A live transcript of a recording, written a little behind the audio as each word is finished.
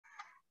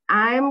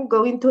I'm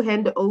going to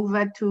hand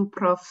over to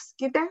Prof.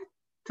 Schutte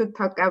to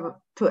talk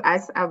to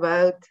us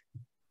about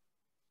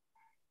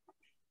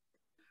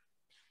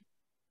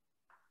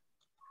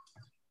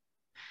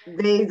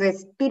there is a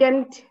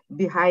student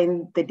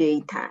behind the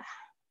data.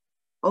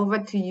 Over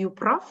to you,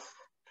 Prof.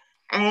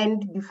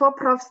 And before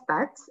Prof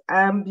starts,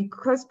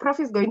 because Prof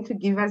is going to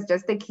give us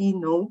just a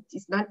keynote,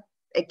 it's not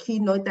a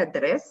keynote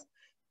address,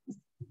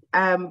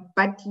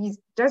 but he's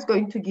just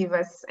going to give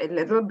us a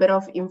little bit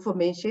of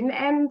information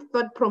and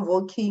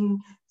thought-provoking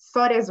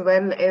thought, as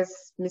well as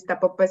Mr.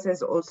 Popas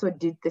has also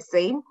did the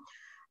same.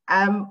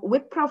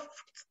 With Prof.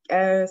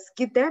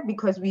 Schutte,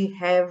 because we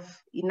have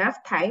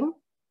enough time,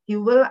 he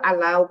will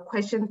allow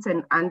questions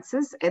and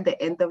answers at the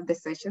end of the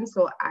session.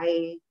 So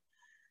I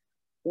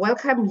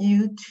welcome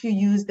you to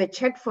use the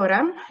chat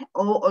forum,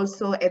 or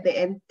also at the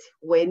end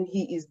when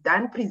he is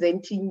done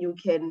presenting, you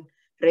can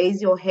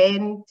raise your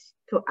hand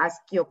to ask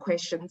your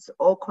questions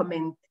or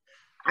comment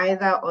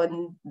either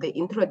on the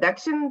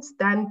introductions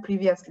done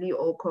previously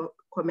or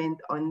comment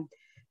on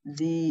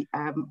the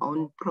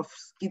on Prof.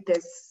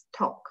 Schutte's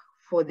talk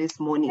for this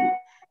morning.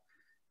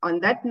 On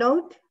that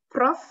note,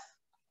 Prof,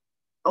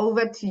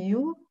 over to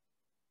you.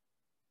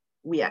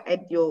 We are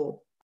at your...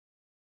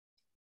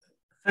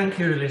 Thank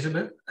you,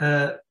 Elizabeth.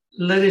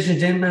 Ladies and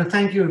gentlemen,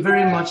 thank you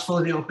very much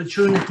for the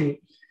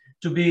opportunity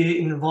to be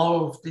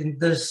involved in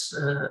this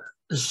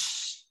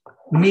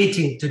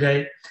meeting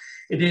today.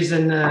 It is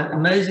an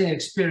amazing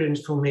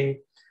experience for me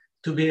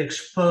to be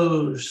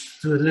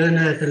exposed to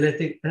learner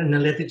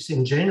analytics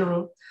in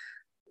general,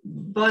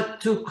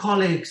 but to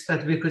colleagues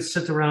that we could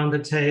sit around the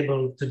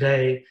table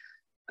today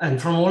and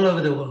from all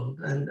over the world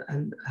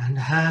and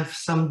have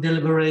some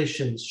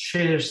deliberations,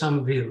 share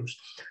some views.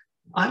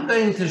 I'm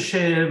going to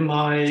share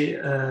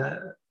my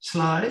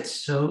slides,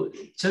 so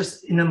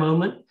just in a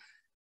moment,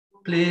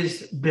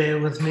 please bear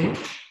with me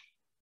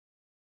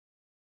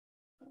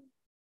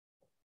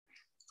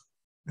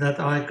that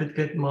I could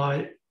get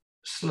my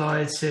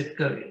slide set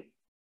going.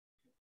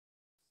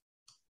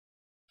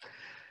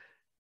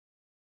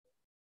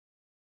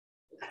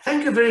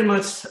 Thank you very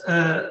much,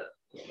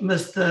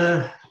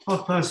 Mr.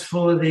 Popas,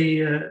 for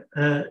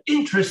the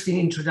interesting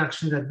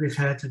introduction that we've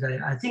had today.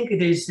 I think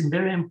it is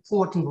very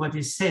important what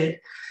you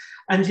said,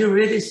 and you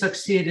really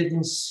succeeded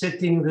in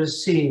setting the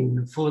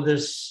scene for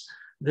this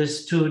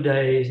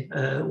two-day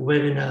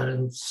webinar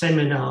and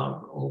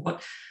seminar, or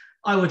what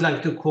I would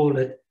like to call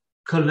it,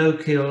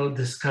 colloquial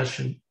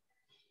discussion.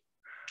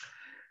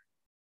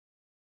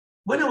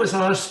 When I was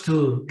asked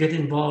to get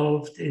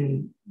involved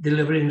in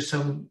delivering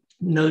some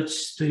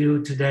notes to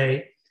you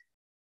today,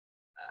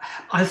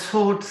 I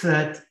thought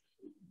that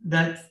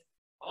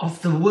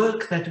of the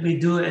work that we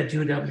do at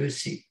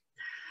UWC,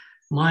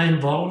 my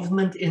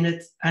involvement in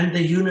it and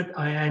the unit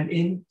I am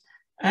in,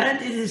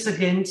 and it is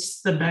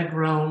against the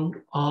background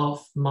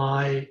of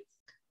my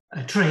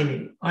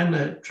training. I'm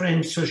a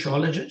trained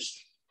sociologist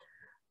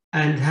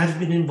and have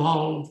been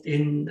involved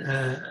in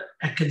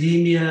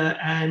academia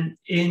and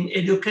in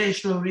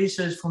educational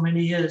research for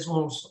many years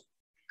also.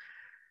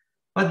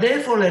 But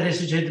therefore,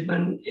 ladies and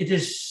gentlemen, it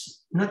is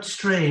not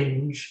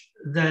strange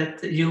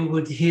that you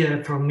would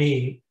hear from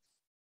me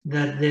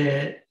that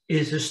there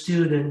is a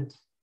student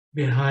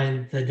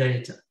behind the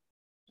data.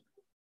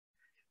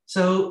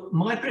 So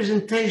my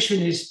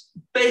presentation is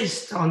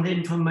based on the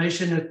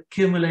information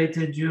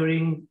accumulated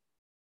during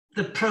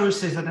the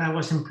process that I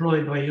was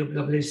employed by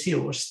UWC,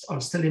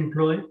 or still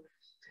employed,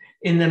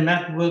 in the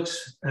MapWorks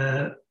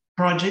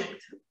project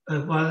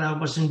while I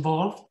was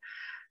involved,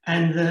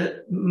 and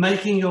the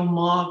Making Your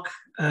Mark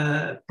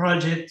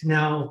project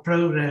now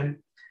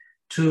program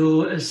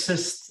to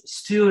assist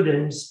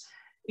students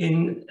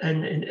in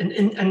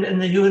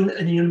the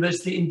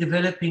university in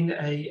developing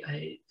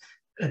a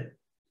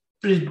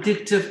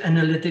predictive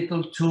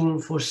analytical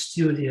tool for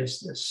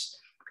studiousness.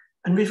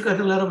 And we've got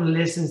a lot of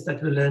lessons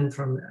that we learned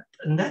from that,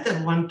 and that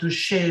I want to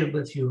share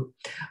with you.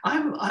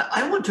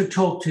 I want to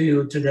talk to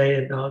you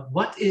today about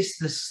what is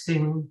this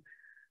thing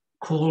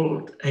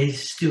called a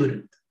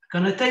student.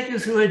 I'm going to take you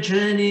through a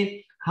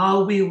journey,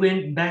 how we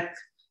went back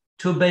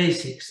to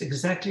basics,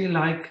 exactly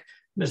like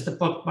Mr.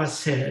 Popas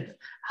said,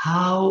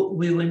 how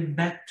we went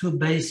back to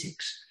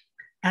basics,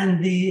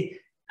 and the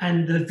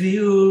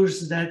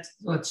views that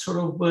sort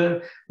of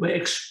were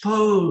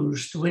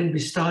exposed when we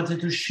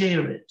started to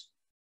share it.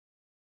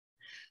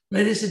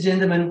 Ladies and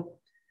gentlemen,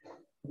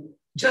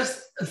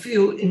 just a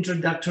few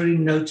introductory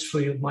notes for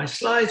you. My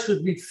slides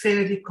would be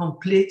fairly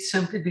complete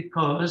simply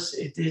because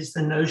it is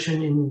the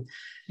notion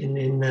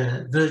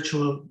in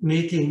virtual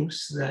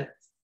meetings that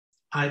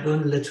I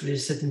don't literally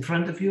sit in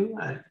front of you.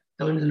 I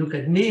don't look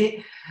at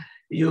me.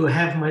 You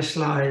have my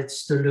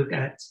slides to look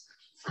at.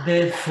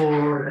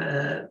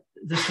 Therefore,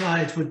 the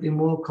slides would be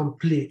more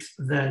complete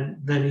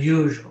than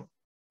usual.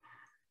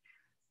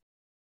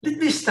 Let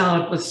me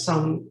start with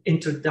some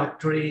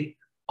introductory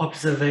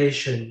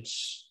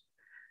observations.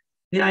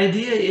 The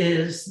idea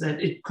is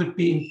that it could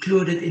be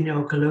included in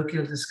our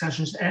colloquial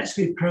discussions as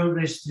we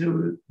progress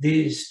through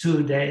these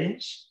 2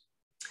 days.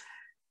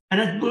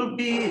 And it will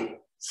be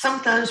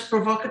sometimes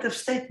provocative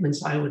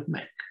statements I would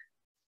make.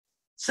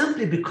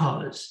 simply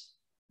because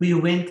we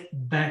went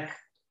back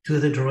to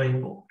the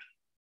drawing board.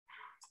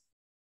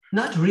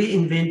 Not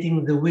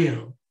reinventing the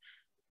wheel,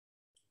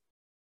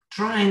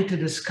 trying to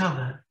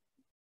discover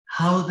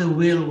how the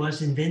wheel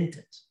was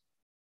invented.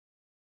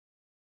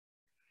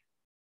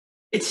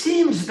 It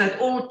seems that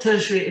all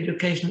tertiary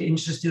education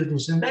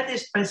institutions, and that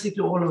is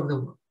basically all over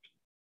the world,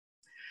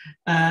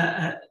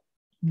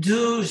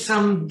 do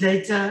some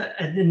data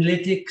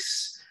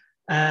analytics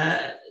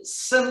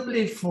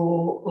simply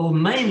for, or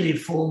mainly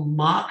for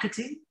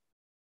marketing,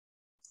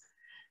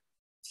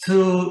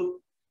 to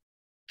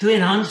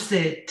enhance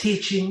their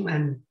teaching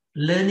and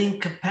learning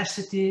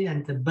capacity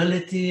and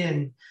ability,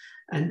 and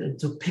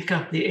to pick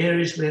up the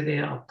areas where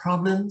there are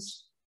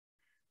problems,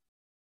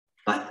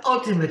 but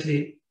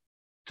ultimately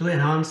to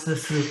enhance the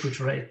throughput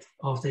rate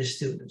of their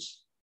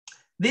students.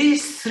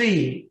 These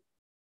three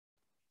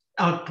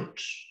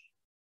outputs,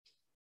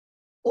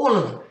 all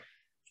of them,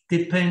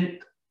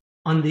 depend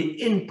on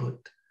the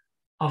input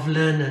of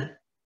learner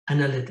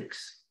analytics.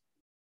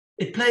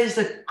 It plays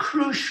a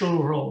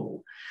crucial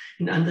role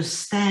in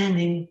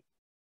understanding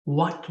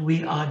what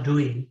we are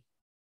doing.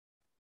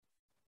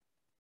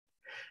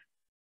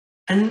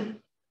 And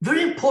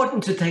very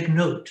important to take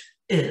note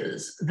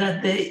is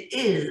that there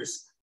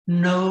is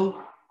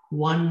no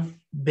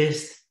one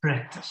best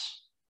practice.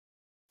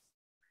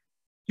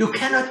 You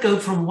cannot go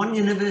from one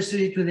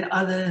university to the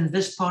other in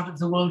this part of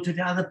the world to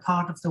the other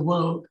part of the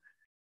world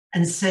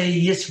and say,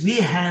 yes, we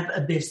have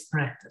a best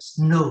practice.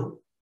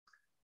 No.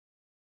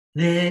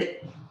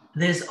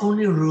 There's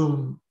only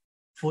room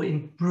for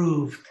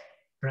improved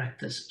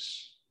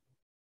practices.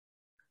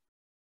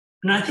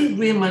 And I think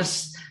we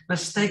must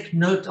take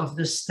note of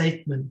this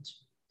statement,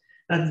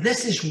 that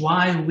this is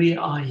why we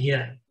are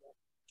here.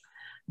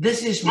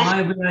 This is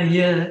why we are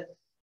here,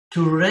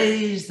 to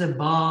raise the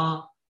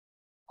bar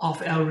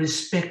of our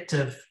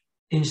respective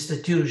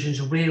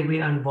institutions where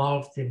we are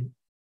involved in,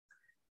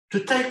 to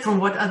take from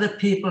what other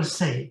people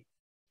say,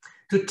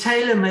 to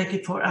tailor make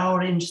it for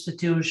our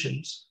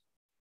institutions.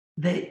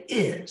 There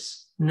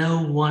is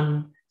no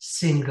one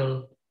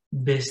single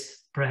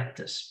best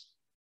practice.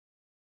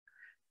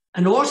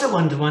 And also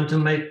want to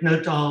make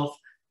note of,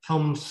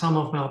 from some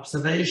of my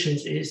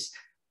observations, is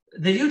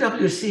the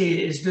UWC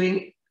is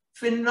doing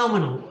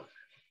phenomenal work.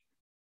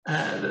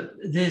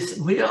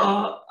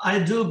 I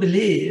do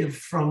believe,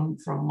 from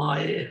my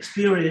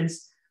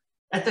experience,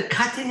 at the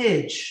cutting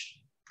edge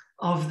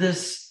of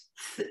this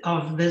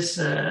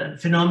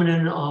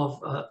phenomenon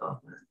of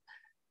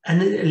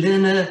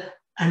learner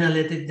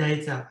analytic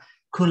data,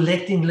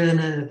 collecting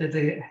learner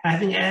data,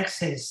 having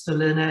access to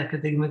learner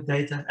academic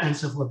data, and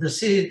so forth.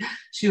 The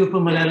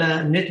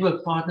Schutte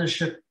network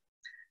partnership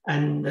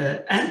and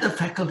the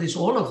faculties,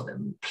 all of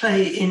them,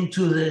 play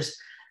into this.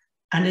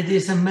 And it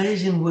is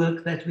amazing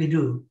work that we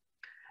do.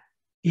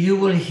 You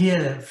will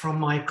hear from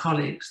my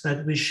colleagues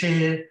that we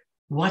share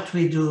what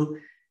we do.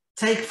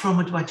 Take from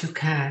it what you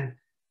can,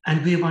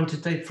 and we want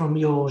to take from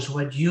yours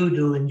what you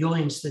do in your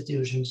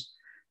institutions,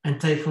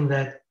 and take from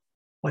that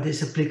what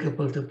is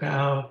applicable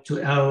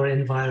to our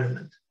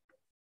environment.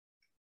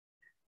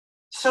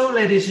 So,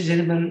 ladies and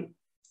gentlemen,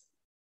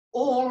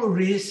 all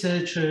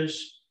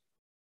researchers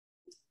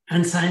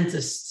and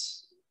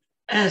scientists,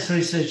 as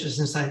researchers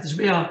and scientists,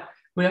 we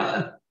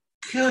are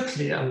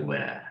acutely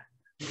aware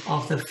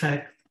of the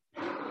fact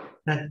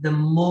that the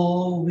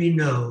more we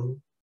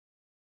know,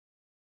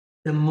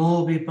 the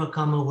more we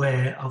become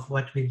aware of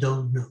what we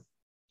don't know.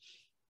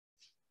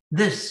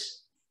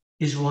 This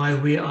is why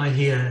we are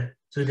here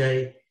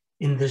today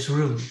in this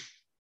room.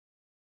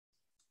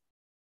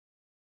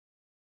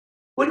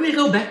 When we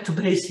go back to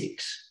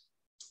basics,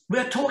 we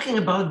are talking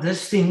about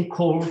this thing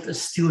called a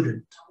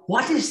student.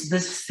 What is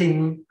this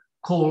thing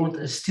called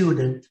a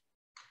student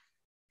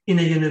in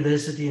a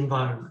university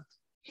environment?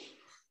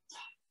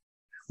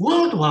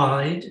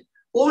 Worldwide,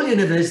 all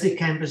university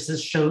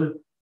campuses show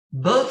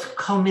both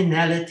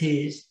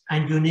commonalities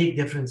and unique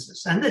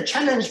differences. And the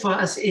challenge for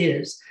us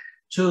is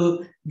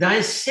to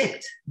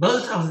dissect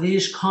both of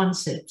these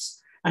concepts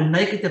and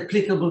make it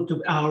applicable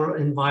to our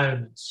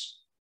environments.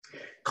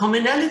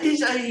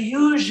 Commonalities are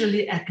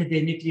usually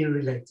academically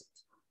related.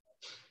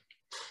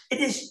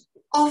 It is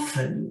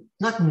often,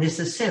 not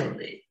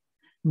necessarily,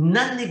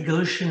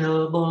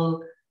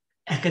 non-negotiable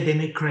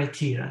academic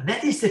criteria.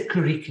 That is the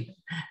curriculum.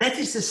 That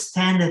is the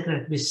standard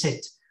that we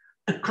set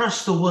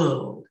across the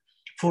world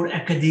for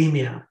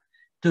academia,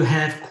 to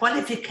have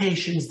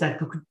qualifications that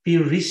could be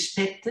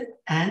respected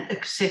and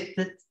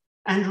accepted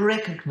and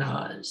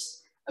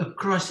recognized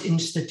across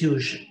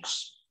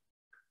institutions.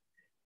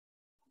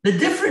 The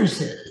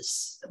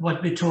differences,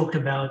 what we talk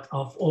about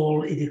of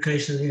all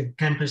educational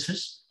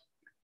campuses,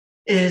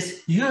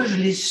 is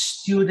usually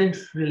student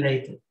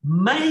related,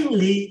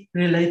 mainly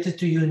related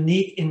to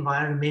unique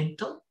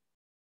environmental,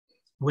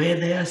 where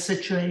they are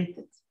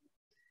situated,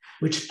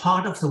 which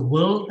part of the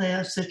world they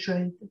are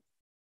situated,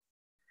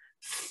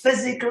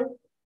 physical,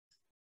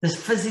 the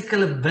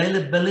physical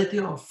availability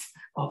of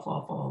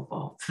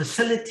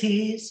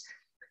facilities,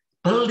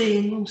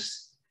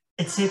 buildings,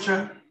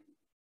 etc.,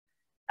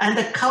 and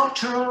the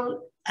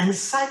cultural and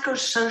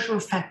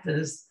psychosocial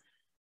factors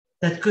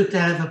that could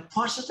have a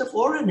positive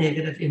or a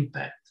negative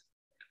impact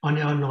on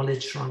our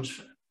knowledge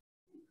transfer.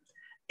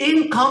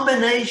 In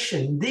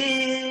combination,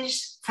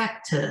 these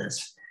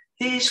factors,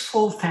 these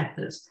 4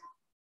 factors,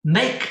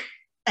 make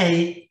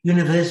a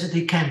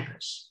university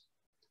campus,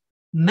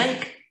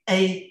 make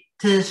a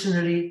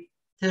tertiary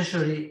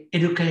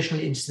educational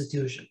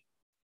institution.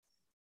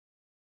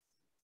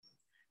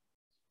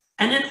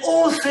 And in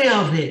all 3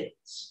 of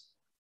these,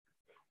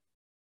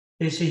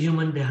 there's a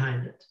human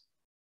behind it.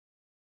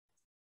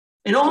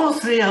 In all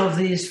 3 of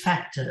these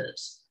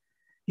factors,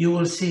 you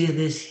will see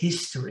this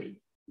history.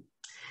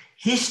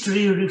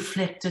 History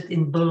reflected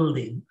in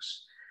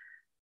buildings.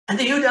 And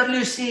the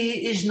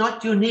UWC is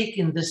not unique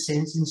in this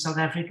sense in South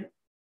Africa.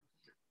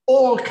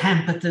 All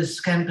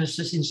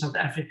campuses in South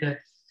Africa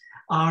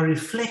are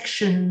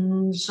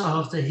reflections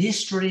of the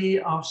history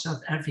of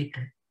South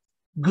Africa,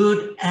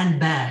 good and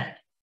bad,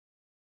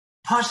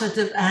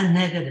 positive and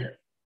negative.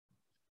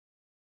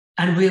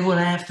 And we will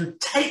have to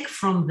take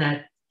from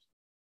that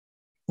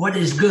what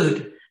is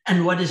good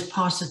and what is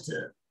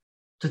positive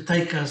to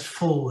take us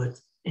forward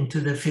into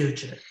the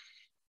future.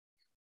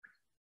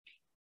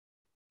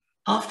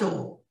 After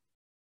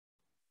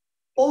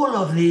all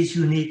of these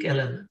unique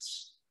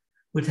elements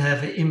would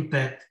have an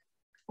impact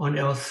on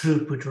our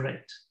throughput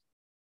rate.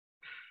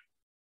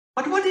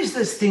 But what is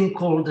this thing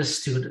called a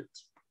student?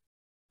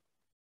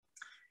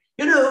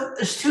 You know,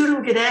 a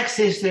student gets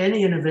access to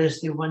any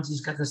university once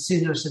he's got a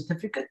senior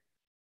certificate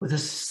with a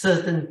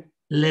certain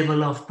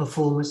level of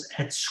performance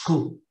at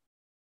school.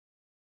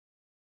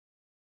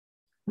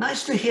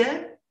 Nice to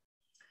hear.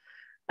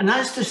 And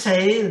nice to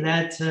say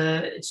that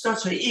it's not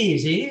so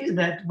easy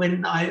that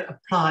when I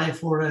apply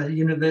for a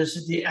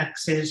university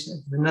access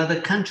in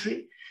another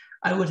country,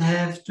 I would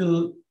have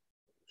to,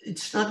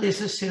 it's not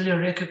necessarily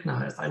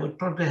recognized. I would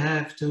probably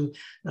have to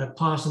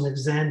pass an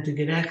exam to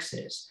get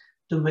access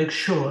to make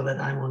sure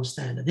that I'm on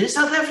standard. In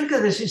South Africa,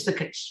 this is the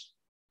case.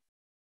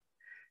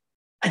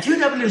 At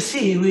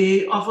UWC,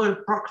 we offer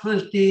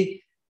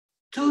approximately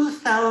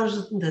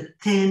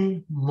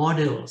 2010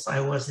 modules, I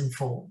was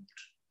informed.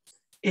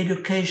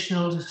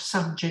 Educational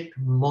subject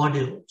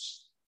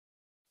modules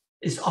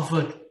is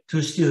offered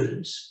to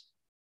students.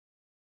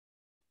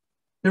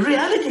 The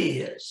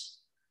reality is,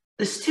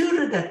 the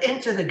students that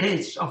enter the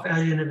gates of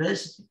our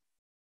university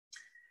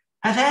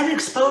have had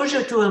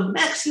exposure to a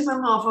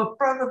maximum of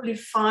probably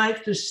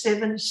 5 to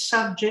 7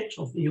 subjects,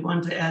 or if you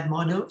want to add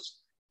modules,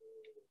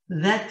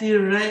 that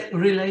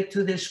relate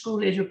to their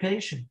school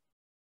education.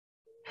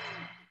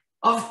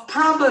 Of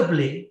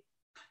probably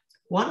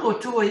 1 or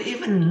 2 or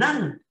even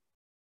none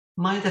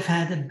might have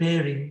had a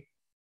bearing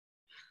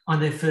on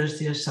their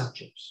first-year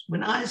subjects.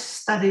 When I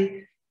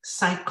studied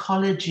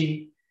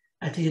psychology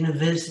at the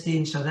university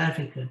in South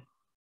Africa,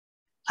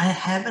 I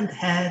haven't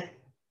had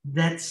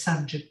that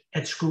subject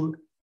at school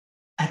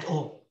at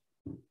all.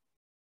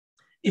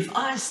 If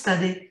I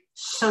studied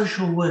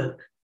social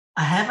work,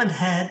 I haven't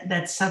had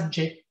that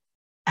subject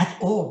at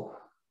all.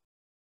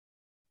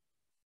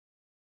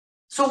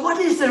 So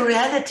what is the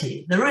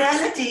reality? The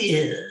reality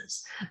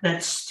is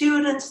that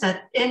students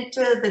that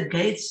enter the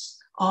gates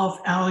of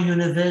our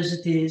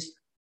universities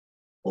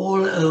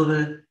all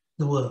over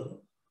the world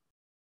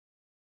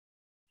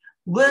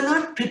were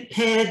not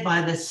prepared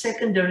by the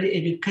secondary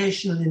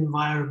educational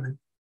environment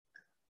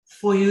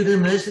for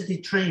university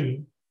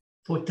training,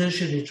 for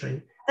tertiary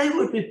training. They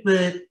were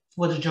prepared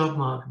for the job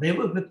market. They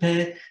were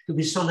prepared to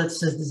be solid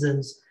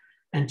citizens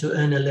and to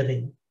earn a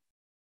living.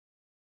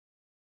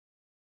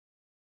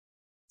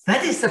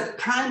 That is the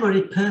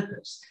primary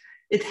purpose.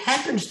 It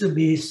happens to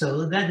be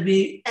so that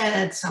we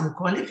add some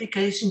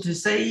qualification to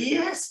say,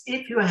 yes,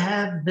 if you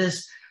have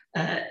this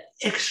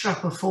extra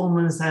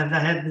performance,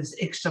 have this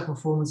extra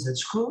performance at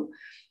school,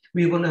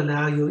 we will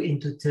allow you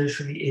into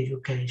tertiary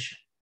education.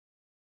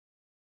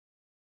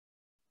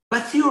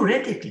 But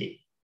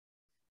theoretically,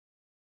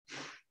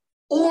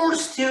 all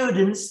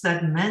students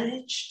that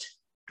managed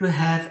to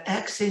have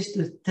access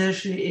to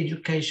tertiary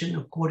education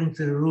according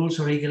to the rules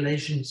or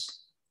regulations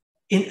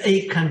in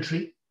a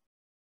country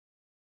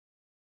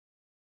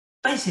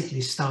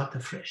basically start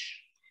afresh.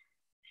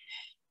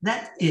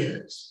 That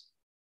is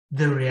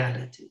the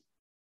reality.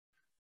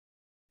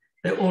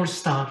 They all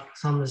start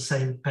on the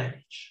same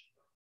page.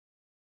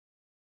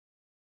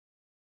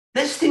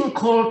 This thing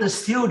called the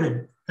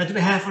student that we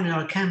have on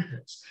our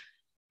campus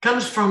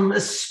comes from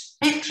a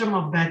spectrum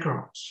of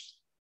backgrounds.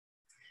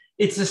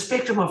 It's a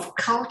spectrum of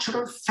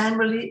cultural,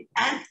 family,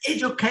 and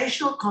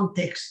educational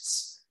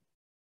contexts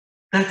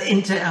that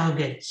enter our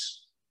gates.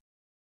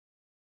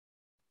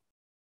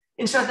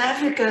 In South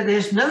Africa,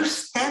 there's no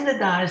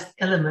standardized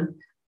element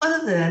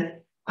other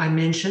than, I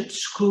mentioned,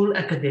 school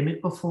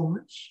academic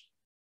performance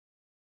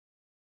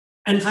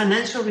and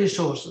financial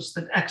resources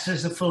that act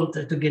as a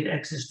filter to get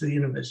access to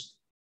university.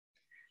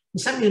 In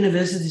some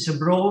universities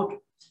abroad,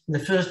 in the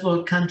first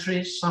world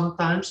countries,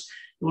 sometimes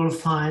you will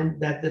find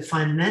that the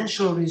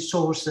financial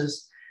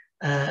resources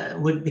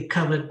would be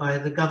covered by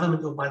the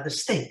government or by the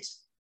state.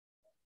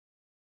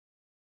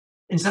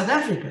 In South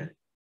Africa,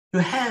 you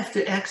have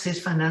to access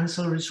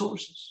financial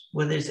resources,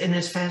 whether it's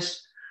NSFAS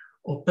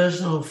or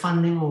personal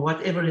funding or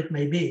whatever it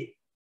may be.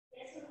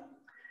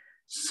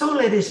 So,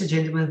 ladies and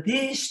gentlemen,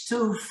 these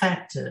two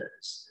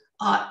factors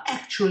are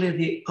actually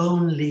the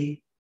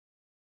only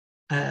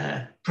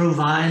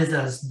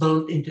providers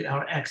built into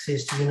our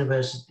access to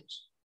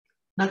universities.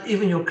 Not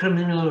even your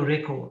criminal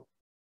record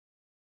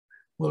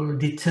will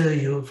deter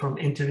you from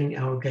entering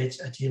our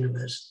gates at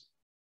university.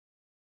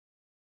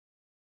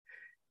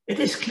 It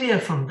is clear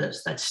from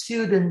this that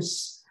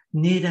students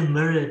need a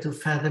mirror to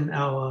fathom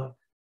our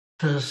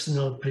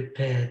personal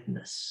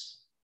preparedness.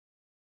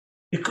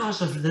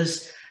 Because of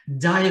this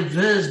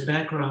diverse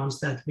backgrounds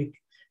that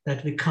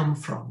we come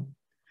from,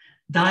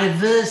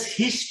 diverse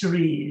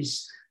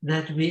histories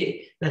that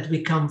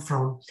we come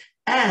from,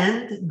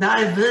 and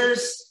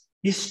diverse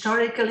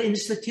historical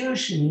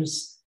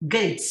institutions,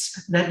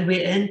 gates that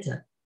we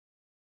enter.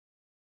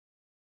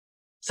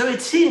 So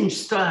it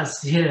seems to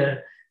us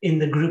here in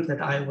the group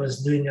that I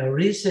was doing our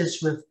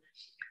research with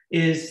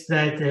is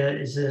that there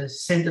is a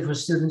Center for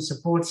Student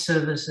Support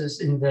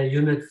Services in the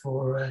unit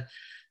for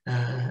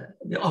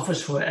the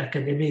Office for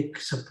Academic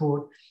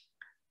Support.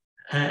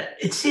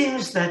 It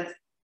seems that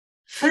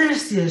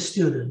first-year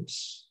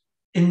students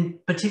in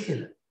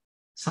particular,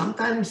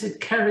 sometimes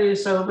it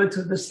carries over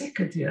to the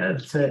second year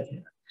and third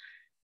year,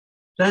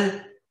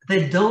 that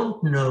they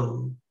don't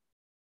know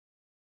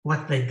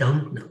what they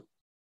don't know.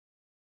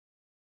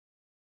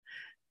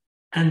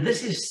 And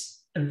this is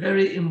a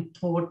very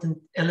important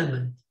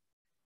element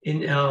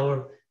in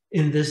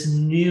this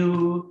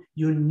new,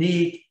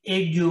 unique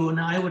and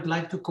I would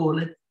like to call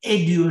it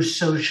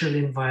edu-social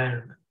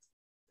environment.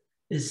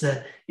 It's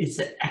an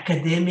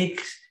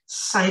academic,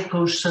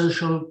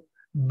 psychosocial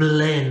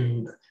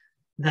blend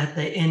that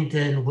they enter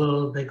and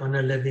world they're going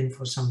to live in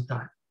for some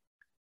time.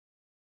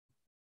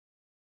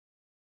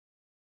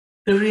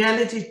 The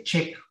reality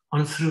check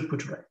on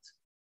throughput rate.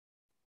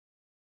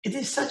 It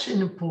is such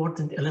an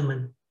important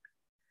element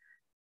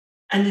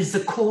and is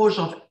the cause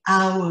of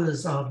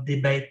hours of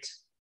debate,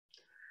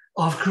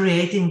 of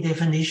creating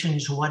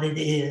definitions, what it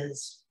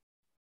is.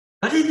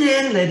 But in the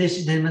end, ladies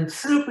and gentlemen,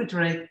 throughput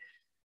rate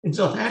in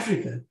South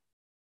Africa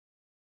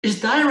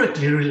is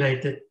directly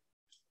related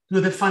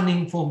to the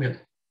funding formula.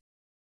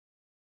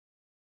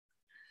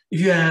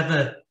 If you have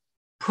a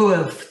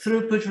poor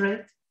throughput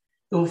rate,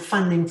 your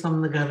funding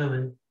from the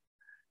government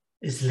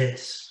is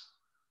less.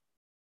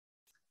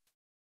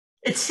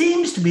 It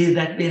seems to be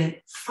that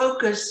we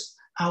focus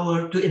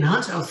to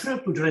enhance our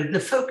throughput rate, the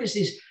focus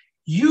is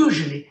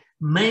usually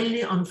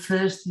mainly on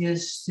first-year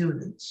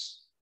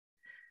students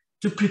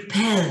to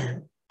prepare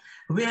them.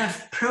 We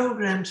have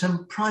programs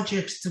and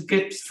projects to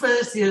get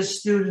first-year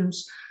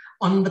students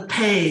on the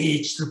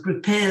page to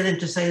prepare them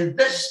to say,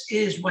 this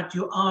is what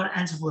you are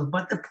answerable.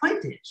 But the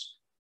point is,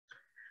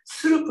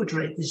 throughput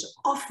rate is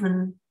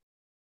often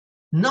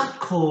not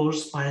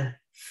caused by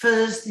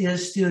first-year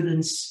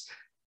students'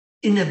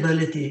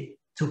 inability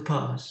to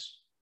pass.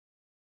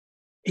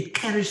 It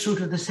carries through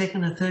to the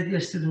second and third year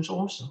students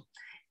also.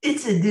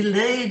 It's a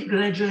delayed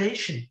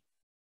graduation.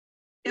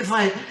 If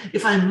I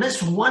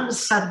miss one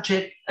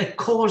subject, a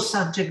core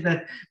subject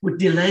that would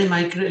delay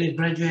my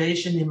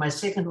graduation in my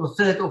second or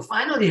third or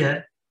final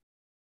year,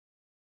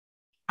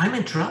 I'm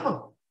in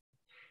trouble.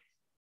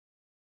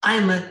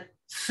 I'm a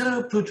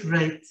throughput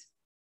rate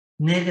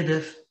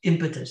negative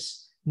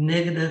impetus,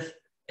 negative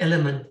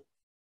element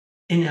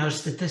in our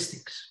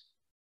statistics.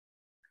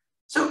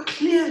 So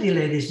clearly,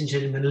 ladies and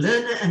gentlemen,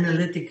 learner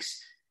analytics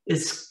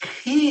is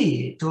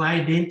key to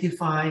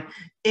identify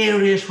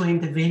areas for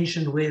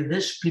intervention where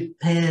this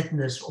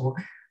preparedness, or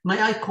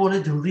may I call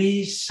it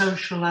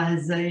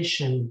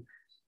re-socialization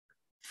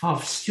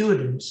of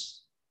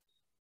students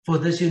for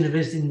this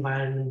university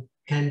environment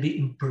can be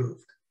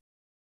improved.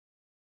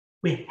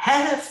 We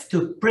have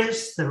to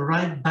press the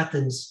right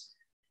buttons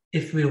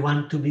if we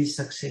want to be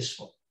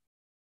successful.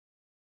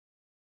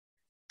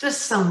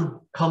 Just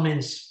some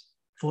comments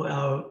for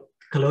our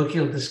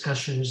colloquial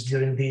discussions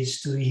during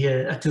these 2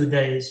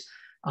 days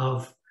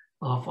of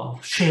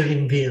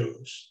sharing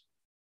views.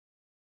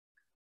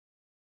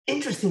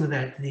 Interesting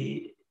that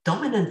the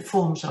dominant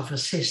forms of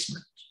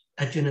assessment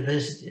at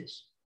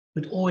universities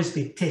would always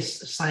be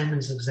tests,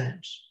 assignments,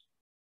 exams.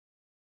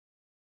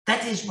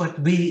 That is what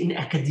we in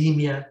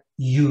academia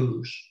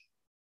use.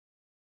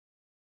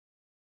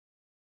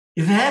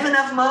 If you have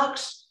enough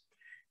marks,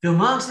 if your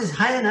marks is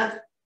high enough,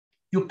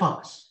 you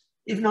pass.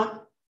 If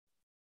not,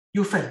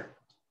 you fail.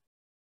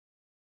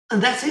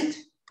 And that's it.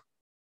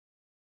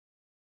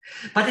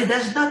 But it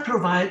does not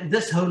provide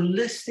this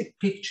holistic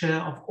picture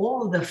of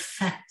all the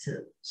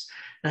factors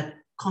that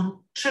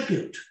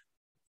contribute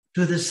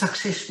to the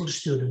successful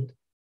student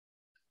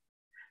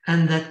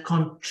and that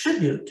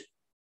contribute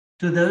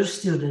to those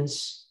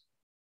students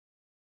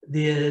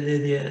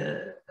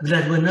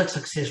that were not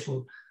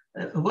successful.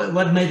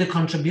 What made the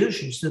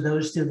contributions to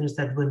those students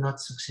that were not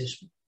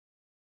successful?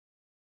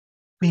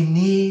 We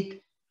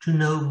need to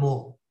know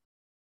more.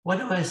 What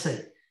do I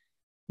say?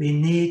 We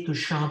need to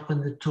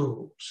sharpen the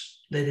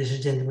tools, ladies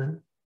and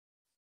gentlemen.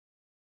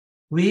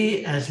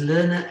 we as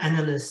learner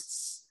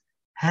analysts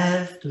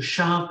have to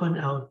sharpen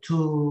our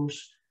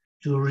tools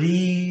to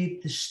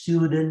read the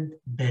student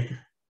better.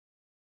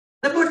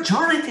 The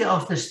majority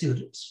of the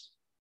students,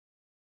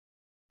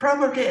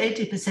 probably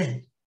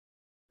 80%,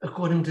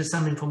 according to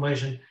some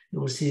information you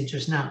will see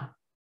just now,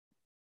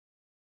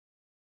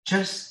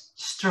 just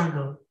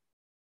struggle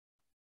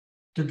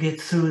to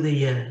get through the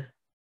year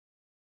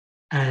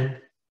and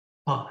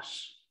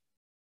pass.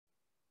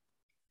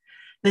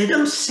 They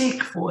don't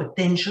seek for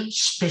attention,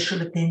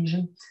 special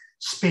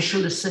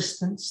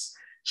assistance,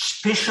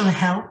 special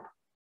help.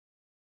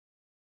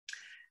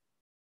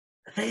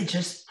 They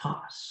just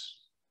pass.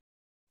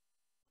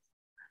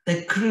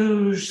 They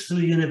cruise through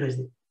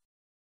university.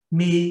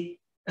 Me,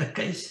 a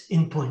case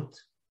in point.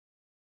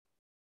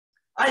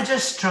 I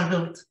just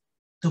struggled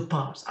to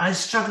pass. I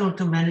struggled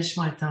to manage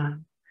my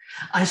time.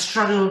 I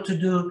struggled to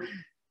do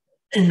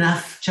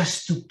enough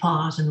just to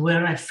pass, and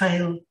where I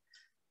failed,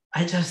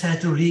 I just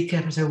had to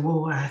recap and say,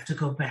 whoa, I have to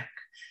go back.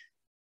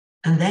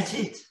 And that's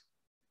it.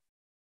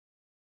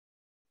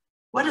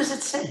 What does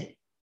it say?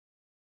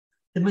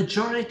 The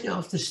majority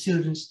of the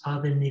students are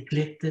the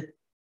neglected,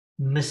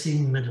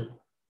 missing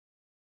middle.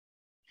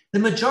 The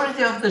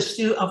majority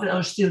of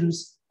our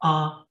students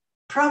are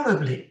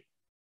probably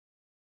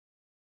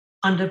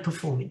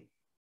underperforming.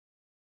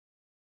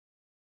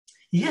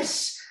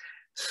 Yes,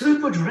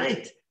 throughput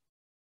rate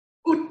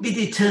would be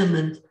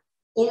determined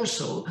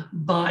also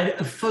by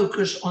a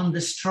focus on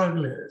the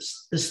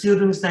strugglers, the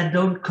students that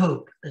don't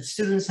cope, the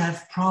students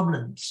have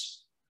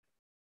problems.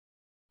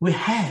 We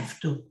have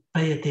to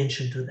pay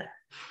attention to that.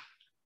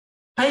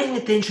 Paying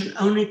attention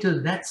only to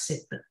that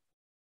sector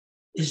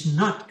is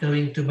not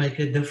going to make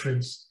a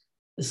difference,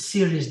 a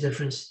serious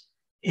difference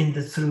in the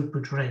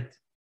throughput rate.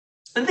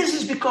 And this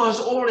is because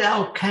all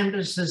our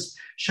campuses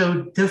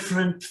show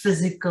different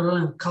physical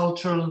and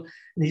cultural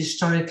and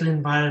historical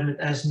environment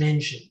as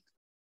mentioned.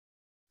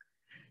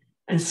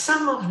 And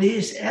some of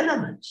these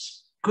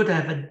elements could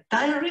have a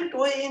direct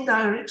or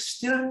indirect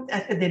student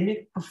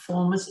academic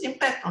performance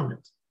impact on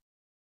it.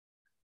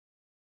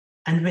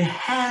 And we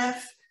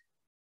have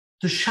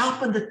to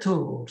sharpen the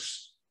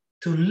tools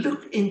to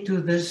look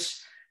into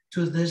this,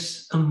 to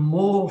this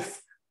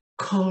amorph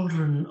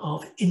cauldron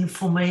of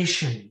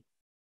information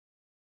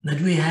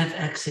that we have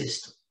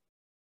access to,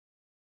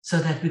 so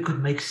that we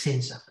could make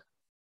sense of it.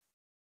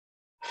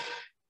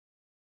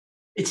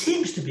 It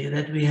seems to be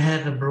that we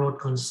have a broad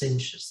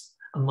consensus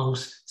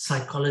amongst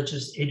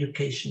psychologists,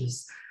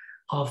 educationists,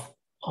 of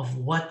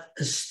what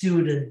a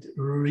student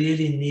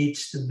really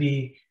needs to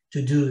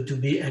do to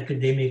be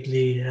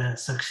academically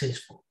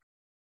successful.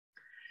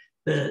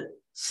 The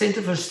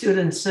Center for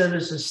Student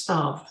Services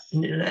staff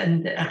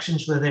and the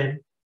actions with them,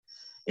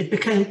 it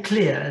became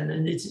clear,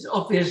 and it's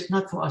obvious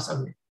not for us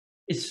only.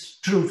 It's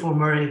true for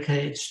America,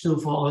 it's true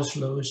for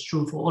Oslo, it's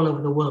true for all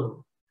over the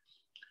world,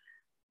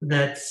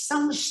 that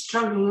some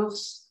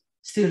struggles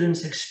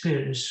students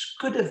experience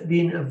could have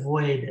been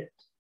avoided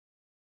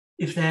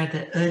if they had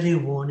the early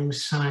warning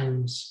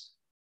signs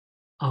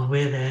of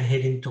where they're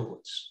heading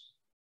towards.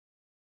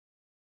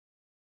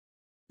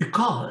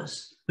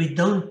 Because we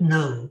don't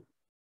know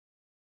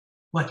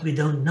what we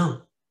don't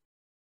know.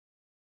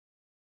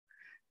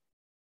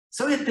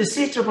 So with the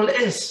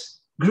CSSS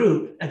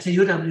group at the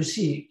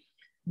UWC,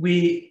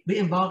 we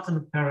embarked on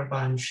a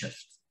paradigm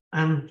shift.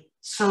 I'm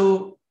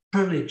so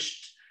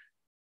privileged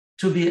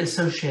to be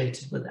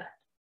associated with that.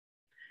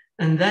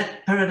 And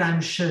that paradigm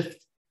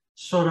shift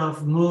sort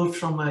of moved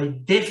from a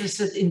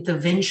deficit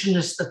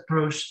interventionist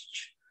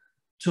approach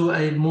to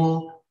a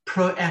more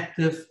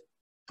proactive,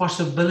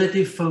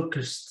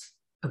 possibility-focused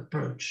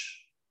approach.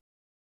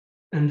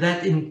 And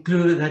that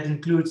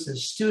includes the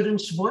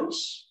student's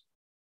voice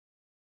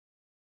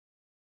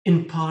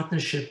in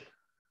partnership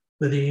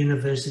with the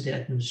university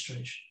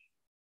administration.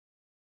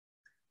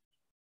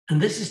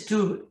 And this is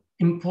two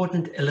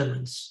important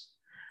elements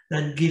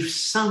that give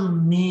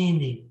some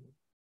meaning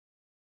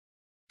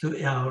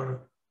to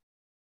our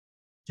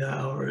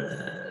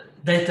learner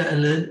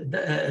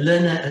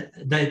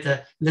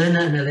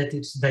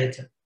analytics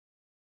data.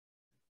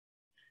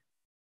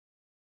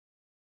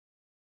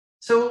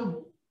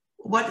 So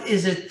what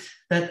is it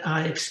that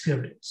I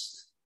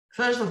experienced?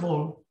 First of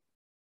all,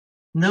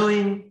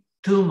 knowing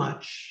too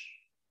much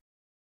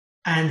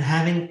and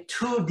having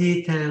too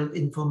detailed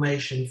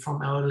information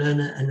from our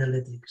learner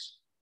analytics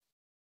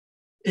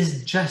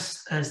is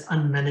just as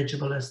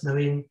unmanageable as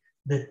knowing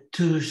the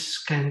too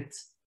scant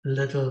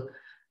little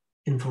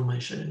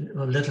information.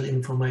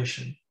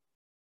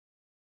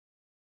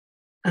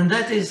 And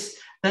that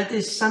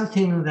is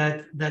something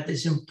that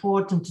is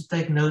important to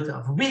take note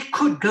of. We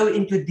could go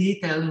into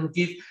detail and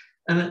give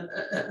a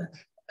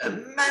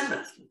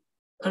mammoth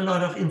a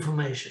lot of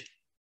information.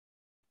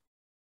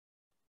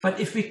 But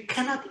if we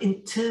cannot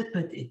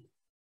interpret it,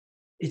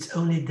 it's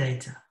only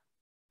data.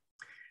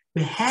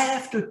 We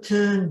have to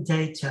turn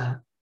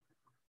data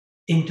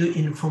into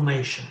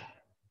information.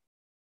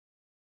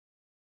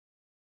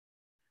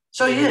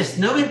 So yes,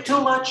 knowing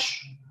too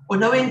much or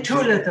knowing too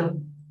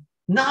little,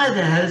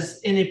 neither has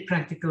any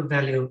practical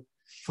value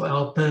for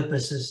our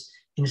purposes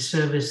in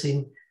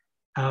servicing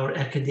our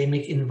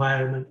academic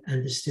environment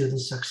and the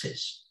student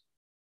success.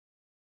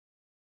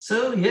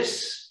 So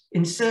yes,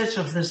 in search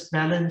of this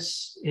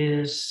balance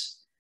is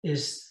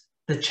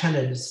the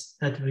challenge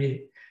that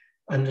we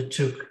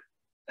undertook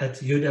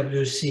at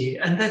UWC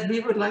and that we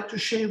would like to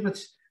share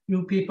with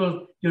you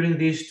people during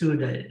these 2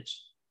 days.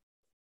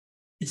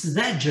 It's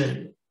that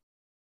journey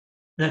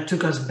that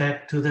took us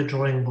back to the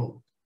drawing board.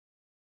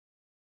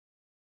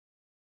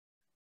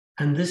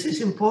 And this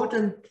is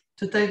important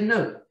to take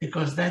note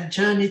because that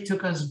journey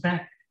took us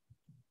back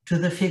to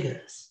the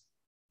figures.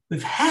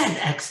 We've had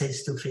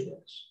access to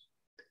figures.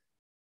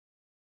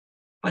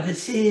 But it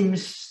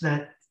seems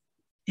that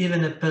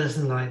even a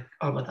person like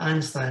Albert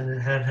Einstein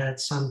have had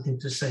something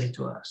to say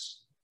to us.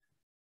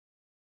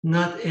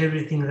 Not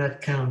everything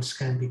that counts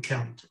can be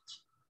counted.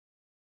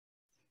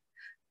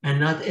 And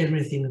not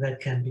everything that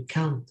can be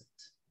counted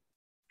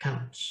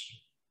counts.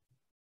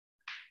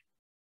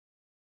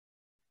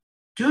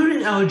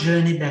 During our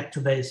journey back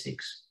to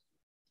basics,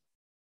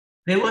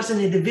 there was an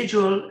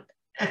individual,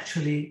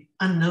 actually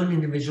unknown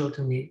individual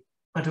to me,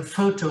 but a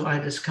photo I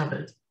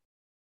discovered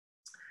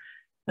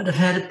that have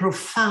had a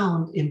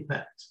profound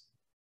impact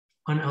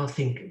on our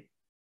thinking.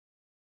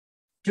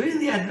 During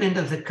the advent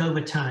of the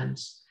COVID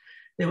times,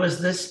 there was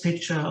this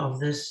picture of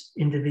this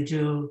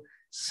individual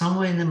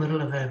somewhere in the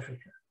middle of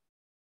Africa.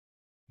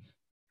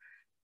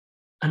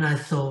 And I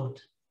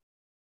thought,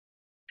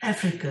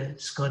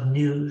 Africa's got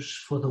news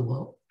for the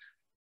world.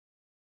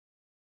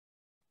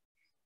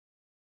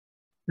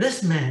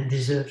 This man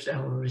deserves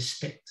our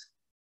respect.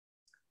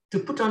 To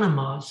put on a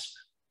mask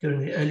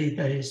during the early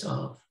days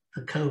of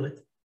the COVID,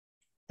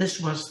 this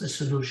was the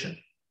solution.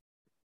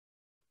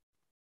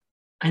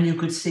 And you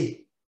could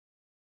see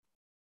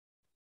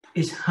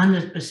it's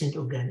 100%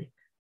 organic.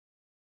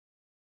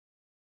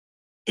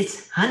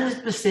 It's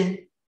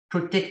 100%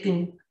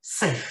 protecting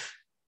safe.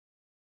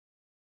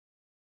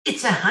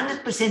 It's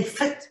 100%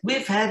 fit.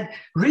 We've had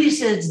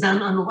research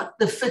done on what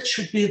the fit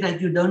should be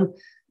that you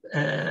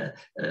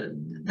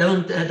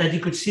that you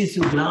could see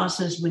through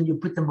glasses when you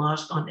put the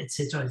mask on,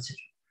 etc., etc.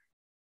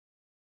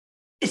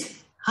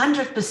 It's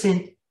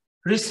 100%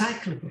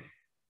 recyclable.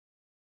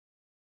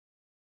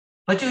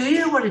 But you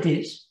hear what it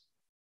is?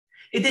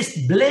 It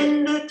is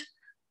blended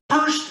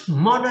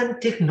postmodern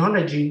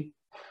technology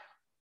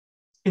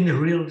in the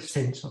real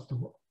sense of the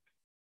word.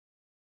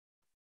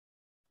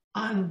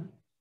 I'm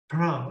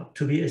proud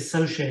to be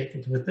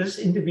associated with this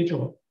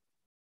individual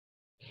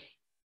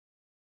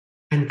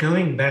and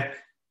going back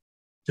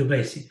to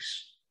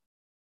basics.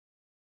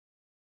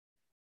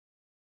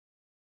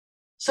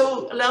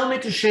 So allow me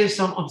to share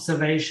some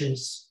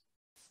observations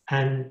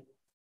and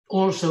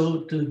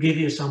also to give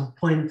you some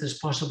pointers,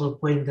 possible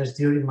pointers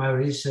during my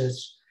research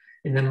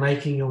in the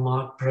Making Your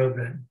Mark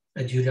program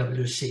at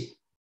UWC.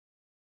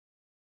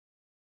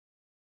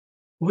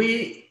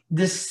 We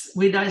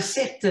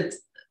dissected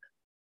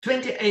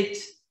 28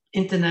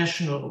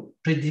 international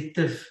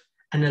predictive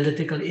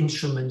analytical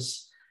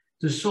instruments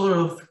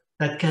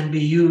that can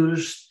be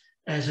used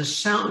as a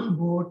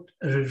soundboard,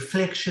 a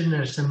reflection,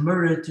 as a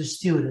mirror to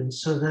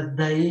students so that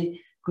they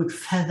could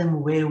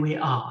fathom where we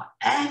are.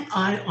 Am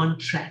I on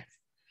track?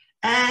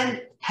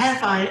 And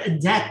have I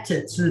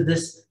adapted to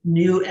this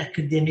new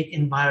academic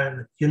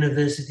environment,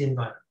 university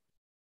environment?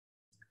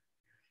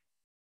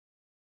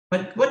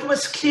 But what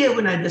was clear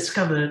when I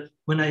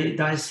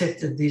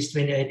dissected these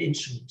 28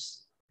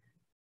 instruments,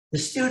 the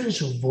student's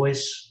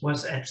voice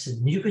was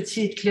absent. You could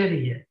see it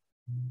clearly here.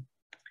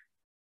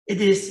 It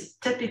is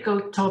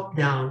typical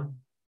top-down,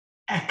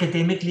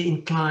 academically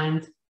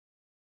inclined,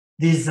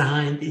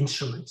 designed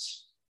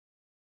instruments.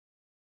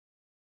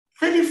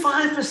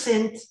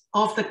 35%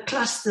 of the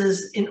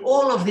clusters in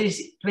all of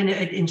these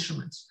 28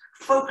 instruments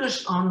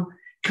focused on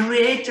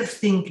creative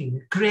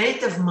thinking,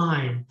 creative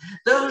mind,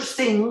 those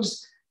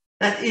things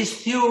that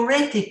is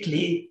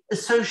theoretically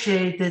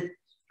associated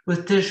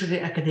with tertiary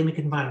academic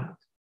environment.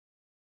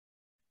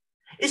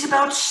 It's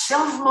about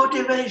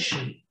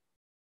self-motivation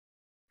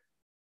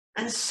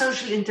and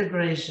social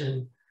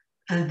integration,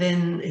 and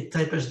then it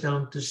tapers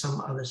down to some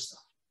other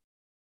stuff.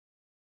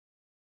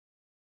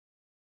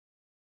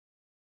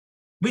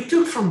 We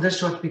took from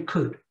this what we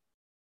could,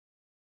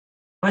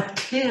 but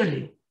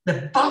clearly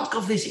the bulk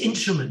of these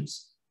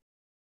instruments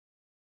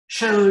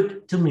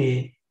showed to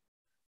me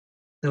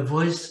the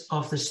voice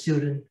of the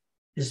student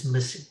is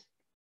missing.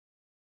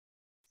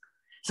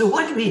 So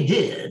what we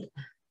did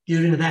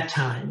during that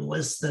time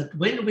was that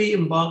when we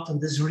embarked on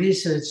this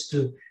research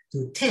to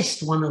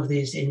test one of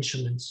these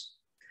instruments,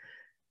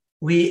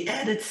 we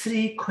added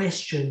 3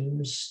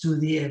 questions to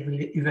the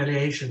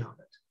evaluation of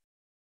it.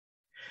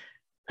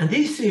 And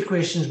these 3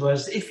 questions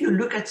was, if you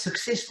look at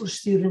successful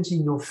students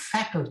in your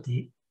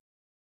faculty,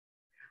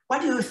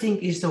 what do you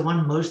think is the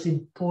one most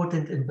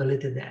important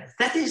ability they have?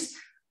 That is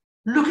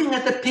looking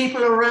at the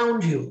people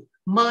around you,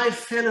 my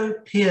fellow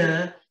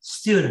peer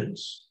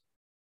students.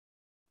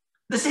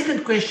 The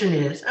second question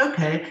is,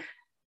 okay,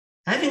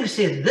 having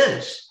said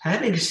this,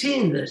 having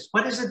seen this,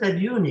 what is it that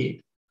you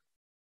need?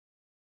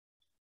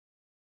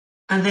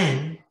 And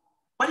then,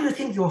 what do you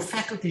think your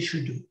faculty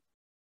should do?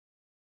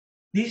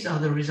 These are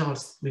the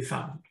results we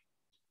found.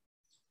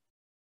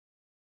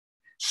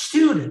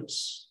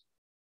 Students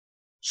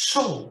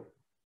saw,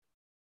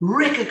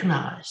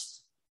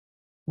 recognized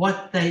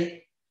what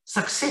the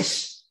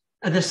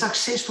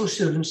successful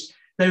students,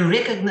 they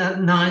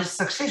recognize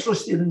successful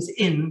students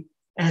in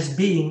as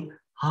being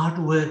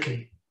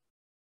hardworking.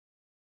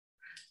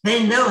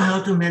 They know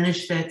how to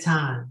manage their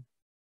time.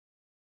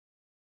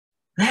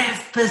 They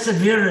have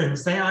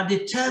perseverance. They are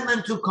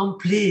determined to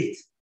complete.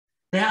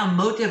 They are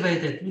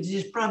motivated, which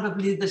is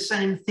probably the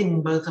same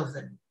thing, both of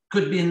them.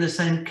 Could be in the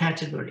same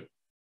category.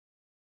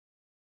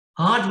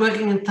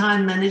 Hardworking and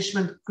time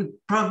management could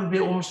probably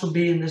also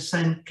be in the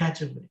same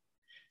category.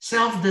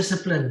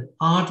 Self-discipline,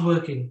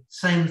 hardworking,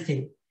 same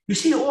thing. You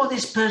see all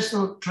these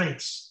personal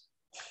traits.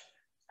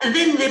 And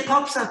then there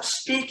pops up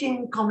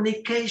speaking,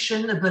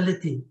 communication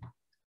ability,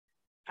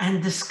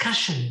 and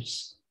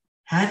discussions,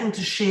 having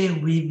to share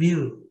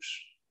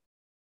reviews.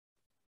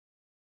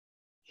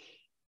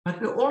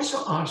 But we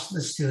also ask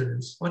the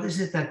students, what is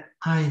it that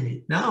I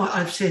need? Now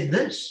I've said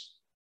this.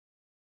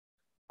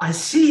 I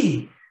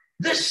see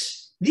this.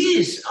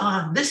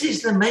 This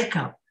is the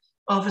makeup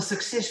of a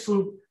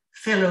successful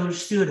fellow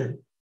student.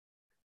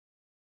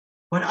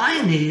 What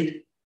I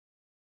need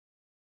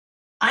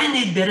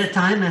better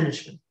time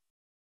management.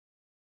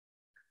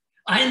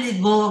 I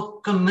need more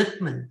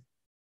commitment,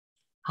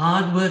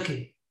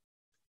 hardworking,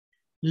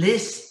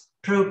 less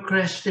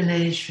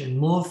procrastination,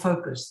 more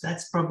focus.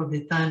 That's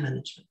probably time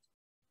management.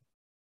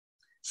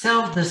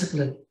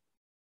 Self-discipline,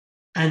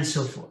 and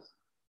so forth.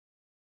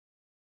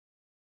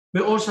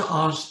 We also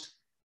asked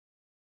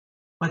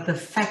what the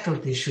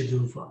faculty should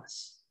do for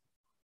us.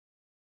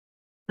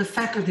 The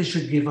faculty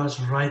should give us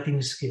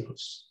writing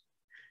skills,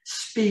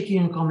 speaking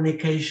and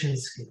communication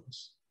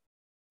skills.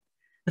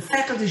 The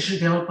faculty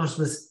should help us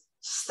with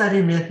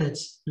study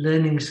methods,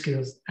 learning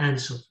skills, and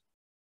so forth.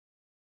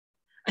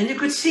 And you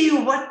could see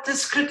what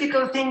this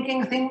critical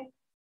thinking thing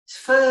is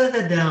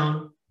further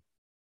down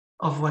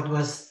of what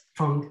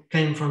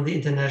came from the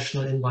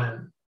international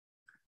environment.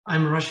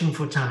 I'm rushing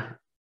for time.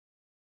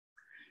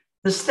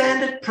 The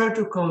standard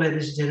protocol,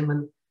 ladies and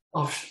gentlemen,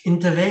 of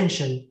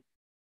intervention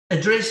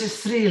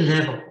addresses 3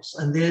 levels.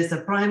 And there's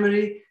the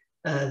primary,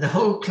 the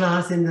whole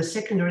class, in the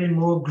secondary,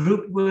 more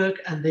group work,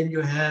 and then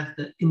you have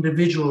the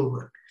individual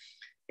work.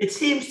 It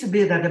seems to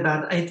be that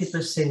about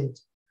 80%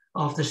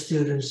 of the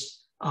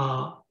students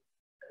are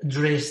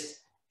addressed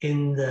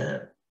in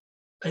the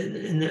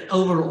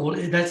overall,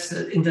 that's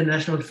the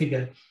international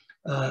figure,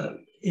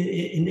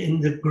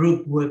 in the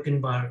group work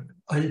environment.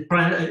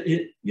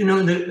 You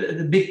know,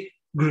 the big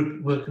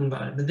group work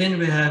environment. But then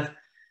we have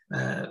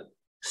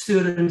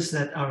students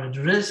that are at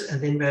risk,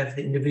 and then we have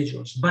the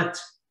individuals.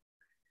 But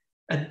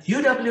at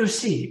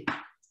UWC,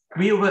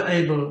 we were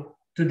able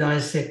to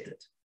dissect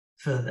it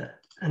further.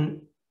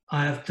 And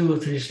I have 2 or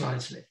 3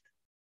 slides left.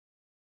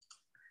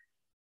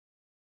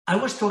 I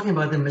was talking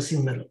about the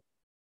missing middle.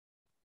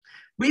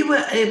 We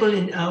were able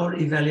in our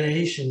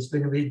evaluations,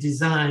 when we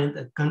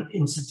designed an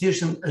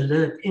institution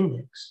alert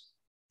index,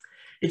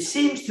 it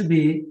seems to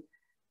be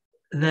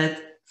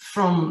that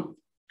from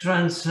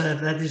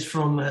that is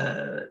from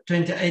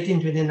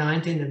 2018,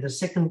 2019, and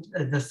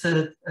the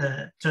third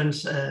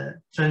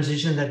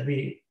transition that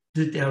we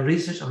did our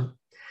research on,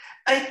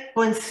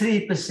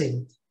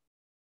 8.3%.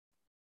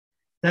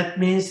 That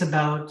means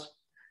about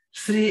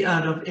 3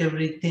 out of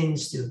every 10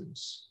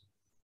 students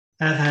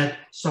have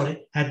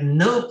had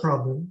no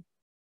problem,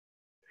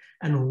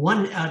 and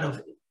 1 out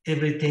of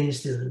every 10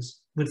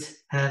 students would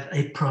have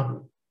a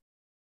problem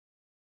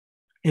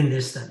in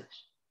their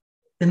studies.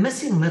 The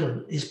missing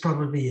middle is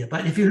probably here.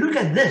 But if you look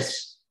at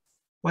this,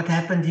 what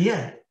happened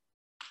here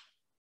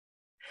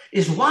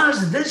is,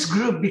 whilst this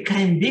group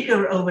became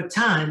bigger over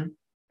time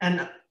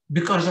and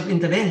because of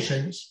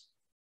interventions,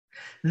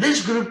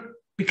 this group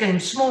became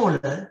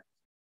smaller,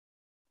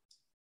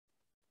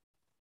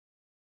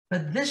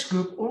 but this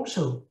group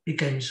also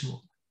became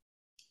smaller.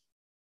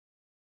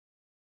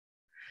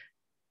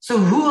 So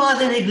who are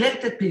the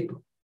neglected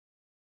people?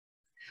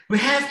 We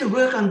have to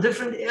work on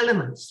different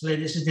elements,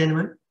 ladies and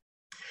gentlemen.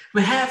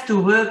 We have to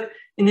work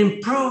in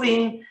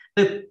improving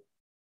the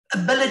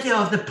ability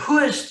of the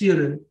poor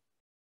student,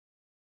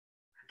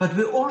 but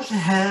we also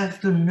have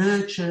to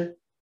nurture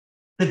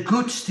the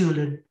good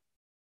student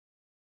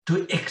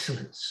to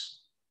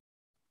excellence.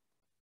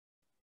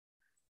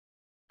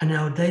 And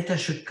our data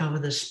should cover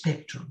the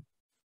spectrum.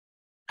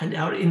 And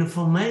our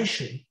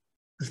information,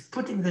 with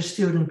putting the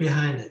student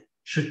behind it,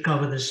 should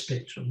cover the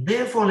spectrum.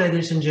 Therefore,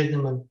 ladies and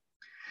gentlemen,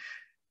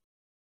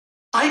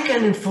 I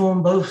can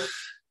inform both.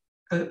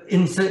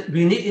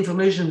 We need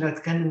information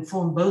that can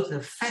inform both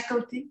the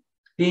faculty,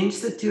 the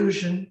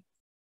institution,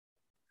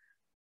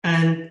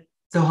 and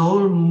the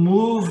whole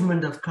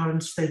movement of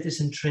current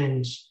status and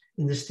trends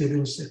in the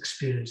students'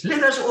 experience.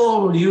 Let us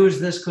all use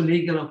this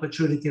collegial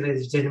opportunity,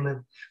 ladies and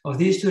gentlemen, of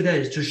these 2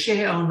 days to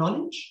share our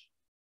knowledge,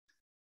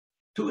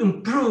 to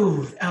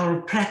improve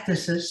our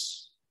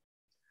practices,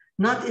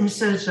 not in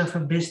search of a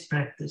best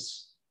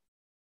practice.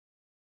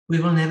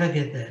 We will never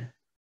get there.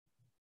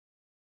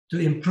 To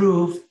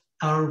improve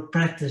our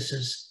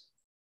practices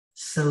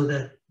so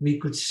that we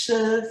could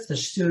serve the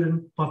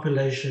student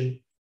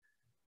population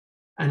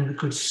and we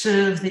could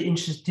serve the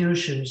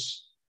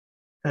institutions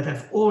that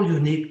have all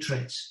unique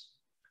traits.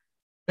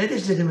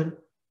 Ladies and gentlemen,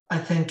 I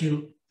thank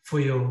you for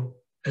your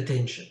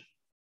attention.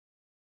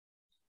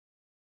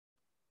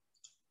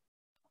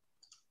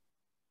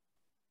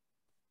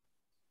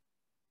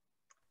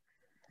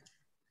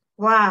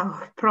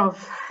 Wow,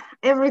 Prof.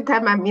 Every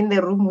time I'm in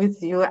the room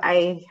with you,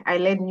 I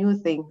learn new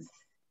things.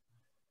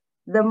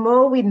 The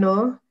more we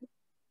know,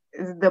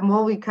 the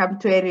more we come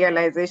to a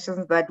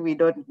realization that we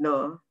don't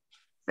know.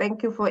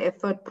 Thank you for a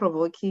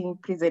thought-provoking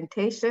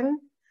presentation.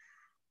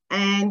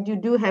 And you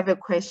do have a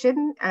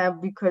question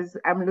because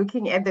I'm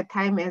looking at the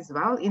time as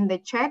well in the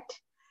chat.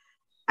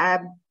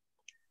 I'm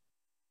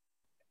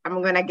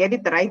gonna get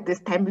it right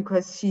this time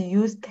because she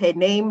used her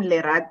name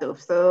Lerato.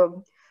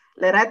 So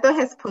Lerato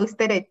has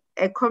posted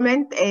a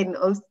comment, and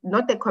also,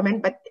 not a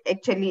comment, but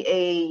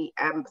actually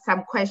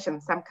some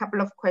questions, some couple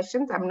of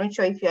questions. I'm not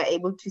sure if you are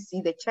able to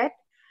see the chat.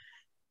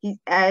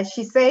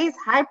 She says,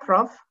 "Hi,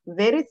 Prof.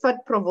 Very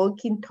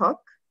thought-provoking talk.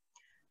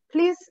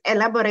 Please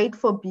elaborate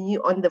for me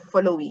on the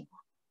following.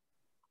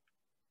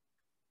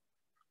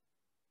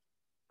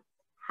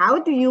 How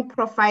do you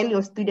profile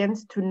your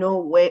students to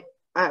know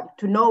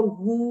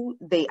who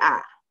they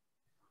are?"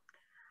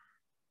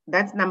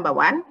 That's number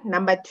one.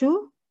 Number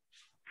two,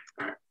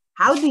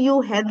 how do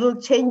you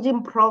handle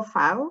changing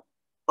profile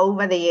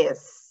over the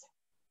years?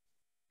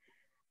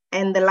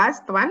 And the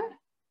last one,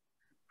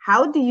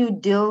 how do you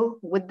deal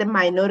with the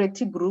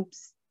minority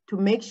groups to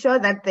make sure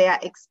that their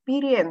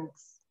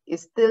experience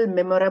is still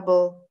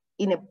memorable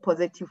in a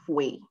positive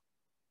way?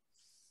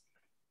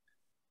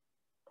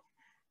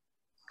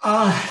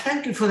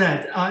 Thank you for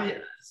that.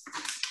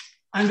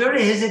 I'm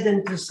very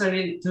hesitant to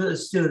say to a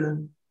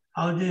student,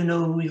 how do you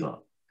know who you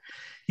are?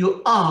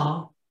 You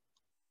are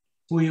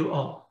who you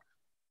are.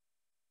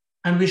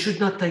 And we should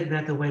not take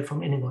that away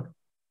from anybody.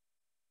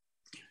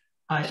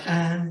 I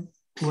am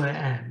who I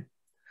am.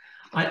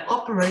 I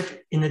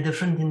operate in a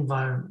different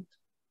environment.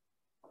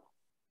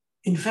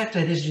 In fact,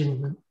 ladies and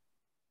gentlemen,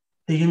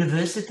 the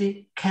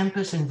university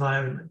campus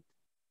environment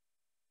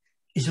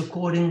is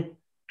according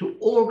to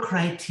all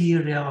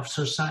criteria of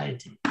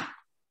society,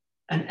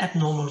 an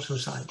abnormal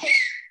society.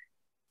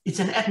 It's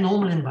an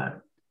abnormal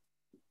environment.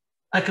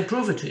 I can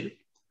prove it to you.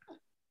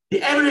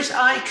 The average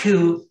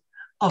IQ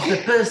of the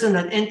person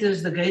that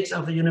enters the gates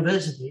of a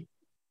university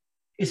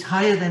is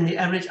higher than the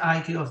average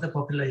IQ of the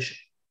population.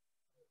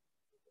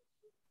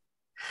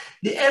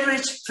 The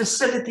average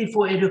facility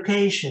for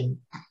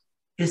education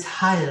is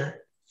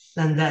higher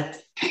than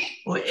that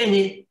or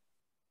any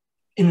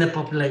in the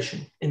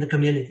population, in the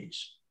communities.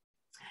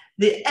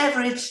 The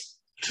average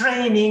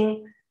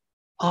training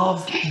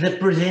of the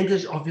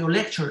presenters of your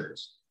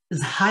lecturers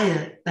is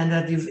higher than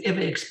that you've ever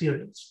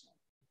experienced.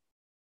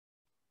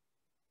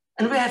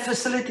 And we have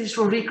facilities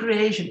for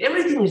recreation.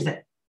 Everything is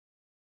there.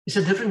 It's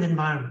a different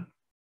environment.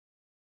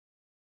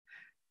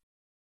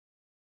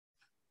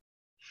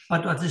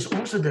 But what is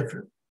also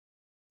different,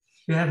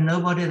 you have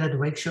nobody that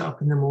wakes you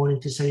up in the morning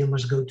to say you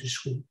must go to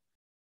school.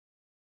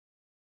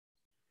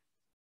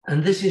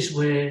 And this is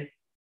where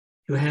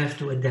you have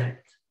to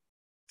adapt.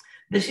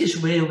 This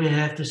is where we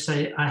have to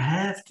say, I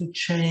have to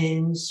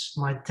change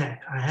my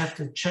tack. I have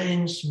to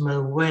change my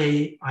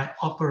way I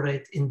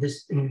operate in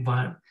this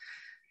environment.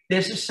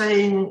 There's a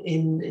saying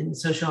in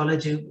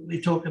sociology, we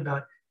talk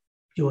about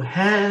you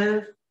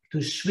have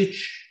to switch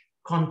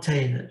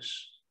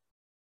containers.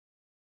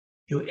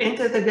 You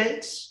enter the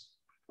gates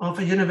of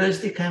a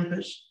university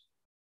campus,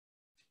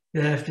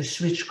 you have to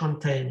switch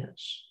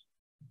containers.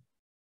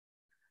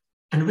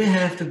 And we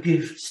have to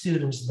give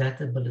students that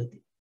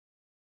ability.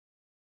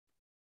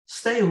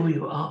 Stay who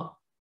you are,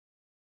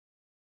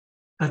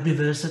 but be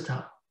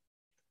versatile.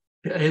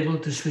 Be able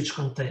to switch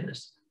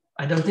containers.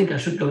 I don't think I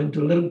should go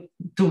into a little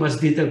too much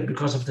detail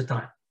because of the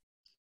time.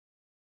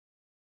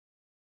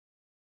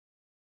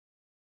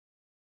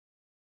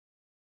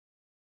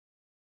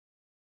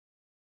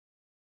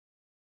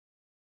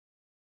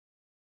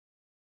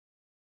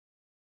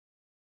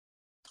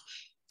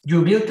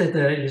 You're muted,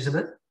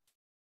 Elizabeth.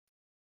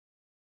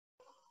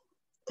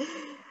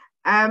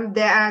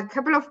 There are a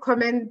couple of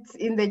comments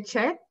in the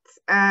chat.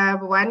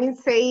 One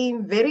is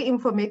saying very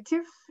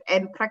informative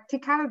and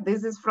practical.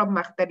 This is from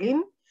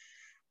Magdalene.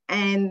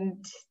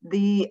 And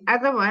the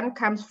other one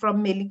comes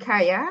from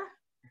Melikaya.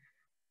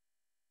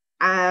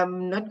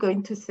 I'm not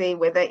going to say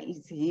whether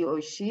it's he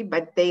or she,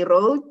 but they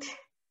wrote,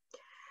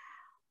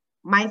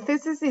 my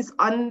thesis is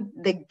on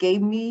the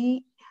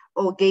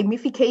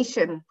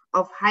gamification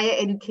of higher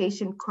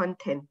education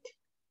content.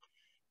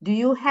 Do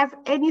you have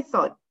any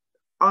thought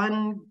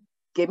on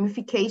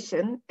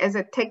gamification as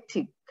a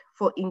tactic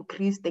for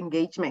increased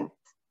engagement?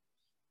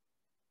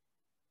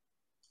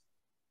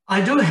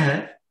 I do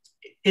have.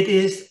 It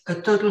is a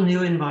total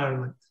new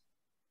environment.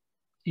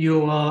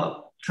 You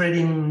are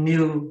treading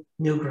new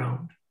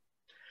ground.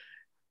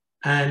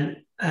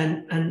 And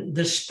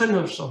the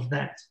spin-offs of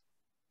that,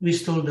 we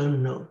still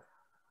don't know.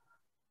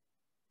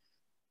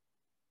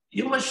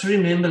 You must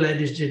remember,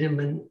 ladies and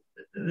gentlemen,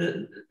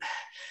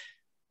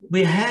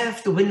 we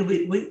have to,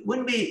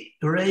 when we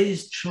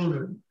raise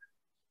children,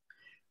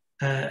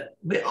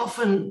 we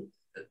often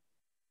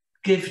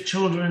give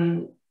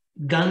children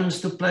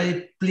guns to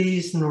play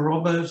police and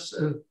robbers,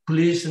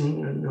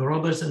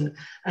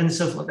 and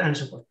so forth and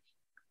so forth.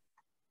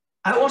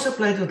 I also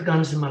played with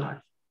guns in my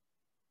life.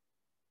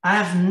 I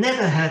have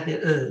never had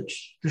the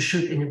urge to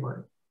shoot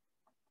anybody.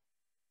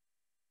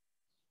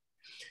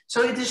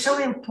 So it is so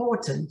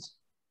important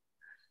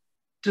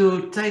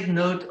to take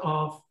note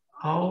of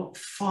how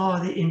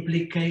far the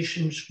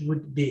implications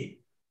would be.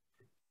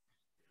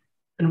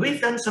 And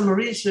we've done some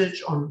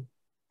research on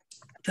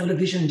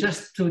television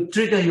just to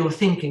trigger your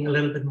thinking a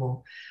little bit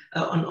more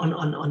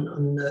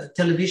on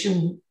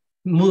television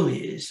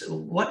movies.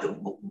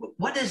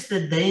 What is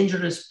the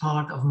dangerous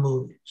part of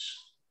movies?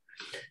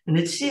 And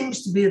it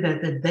seems to be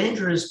that the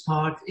dangerous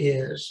part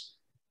is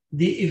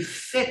the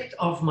effect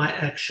of my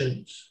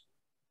actions,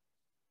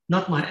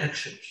 not my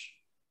actions.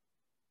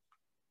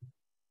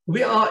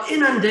 We are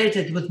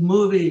inundated with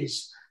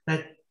movies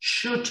that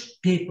shoot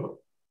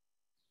people.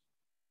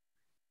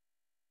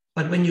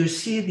 But when you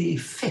see the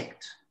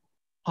effect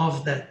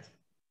of that,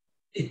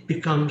 it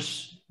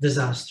becomes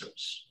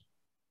disastrous.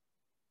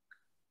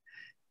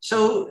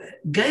 So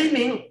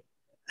gaming,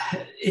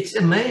 it's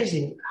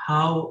amazing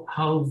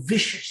how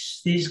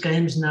vicious these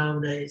games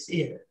nowadays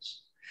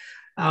is.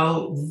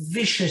 How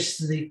vicious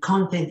the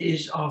content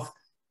is of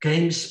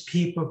games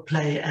people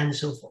play and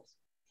so forth.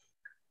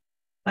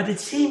 But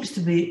it seems to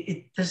be,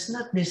 it does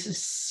not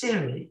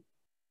necessarily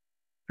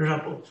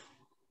rub off.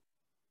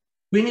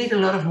 We need a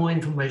lot of more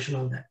information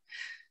on that.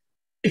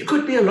 It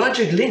could be a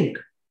logic link.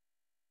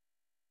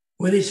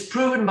 Whether it's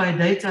proven by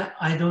data,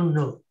 I don't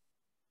know.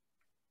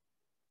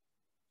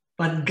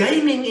 But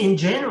gaming in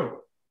general,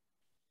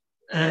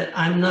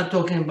 I'm not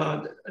talking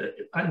about,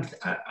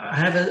 I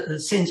have a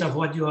sense of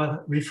what you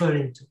are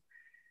referring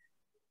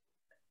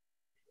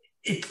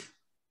to.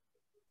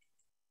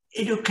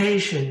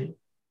 Education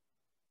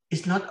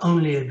is not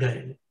only a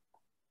game.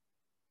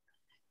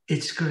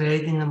 It's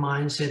creating a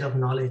mindset of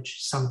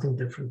knowledge, something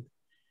different.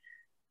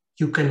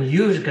 You can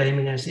use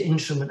gaming as an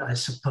instrument, I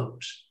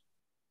suppose.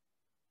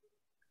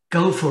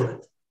 Go for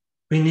it.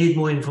 We need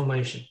more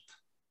information.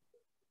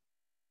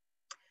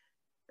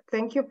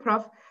 Thank you,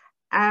 Prof.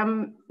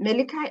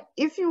 Melika,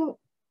 if you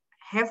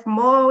have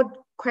more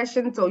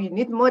questions or you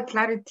need more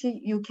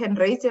clarity, you can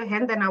raise your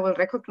hand and I will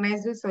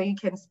recognize you so you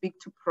can speak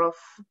to Prof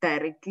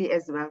directly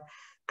as well.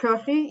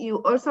 Kofi,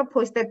 you also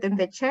posted in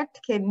the chat.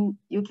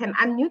 You can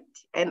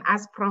unmute and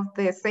ask Prof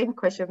the same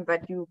question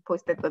that you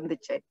posted on the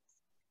chat.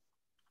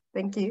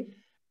 Thank you.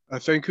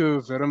 Thank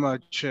you very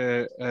much,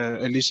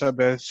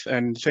 Elizabeth,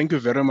 and thank you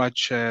very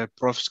much,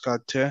 Prof.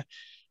 Schutte,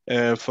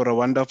 for a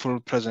wonderful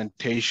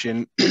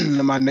presentation.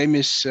 My name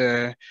is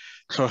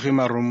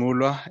Tlohima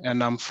Rumulwa,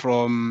 and I'm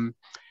from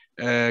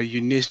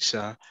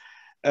UNISA.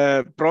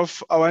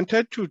 Prof, I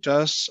wanted to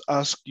just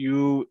ask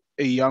you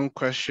a young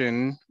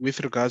question with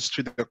regards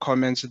to the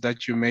comments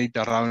that you made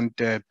around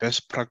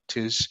best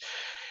practice.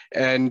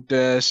 And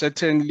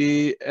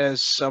certainly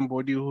as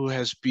somebody who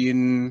has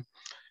been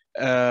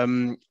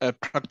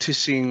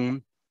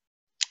practicing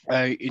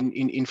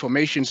in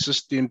information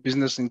system,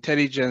 business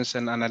intelligence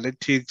and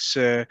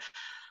analytics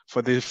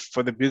for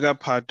the bigger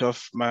part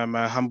of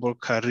my humble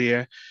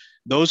career,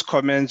 those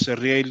comments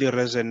really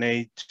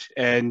resonate.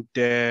 And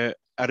I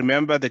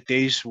remember the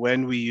days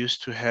when we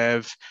used to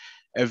have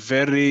a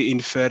very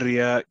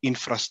inferior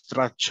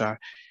infrastructure.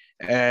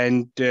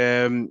 And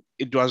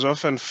it was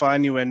often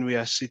funny when we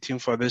are sitting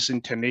for these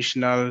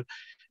international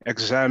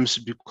exams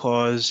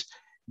because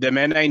the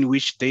manner in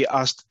which they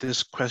asked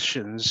these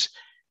questions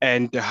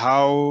and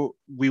how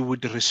we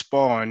would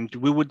respond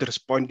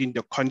in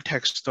the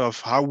context of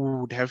how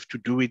we would have to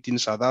do it in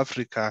South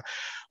Africa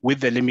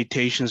with the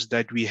limitations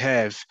that we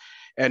have.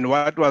 And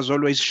what was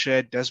always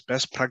shared as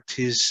best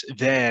practice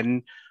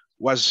then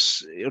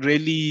was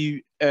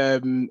really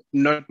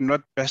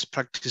not best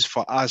practice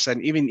for us,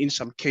 and even in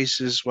some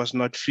cases was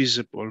not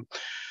feasible.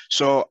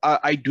 So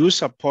I do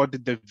support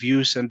the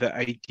views and the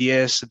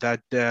ideas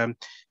that there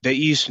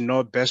is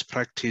no best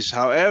practice.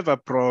 However,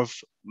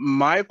 Prof,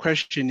 my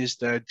question is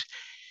that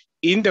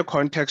in the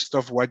context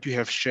of what you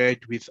have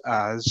shared with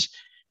us,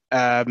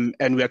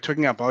 and we are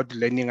talking about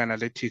learning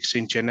analytics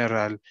in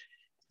general,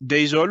 there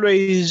is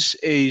always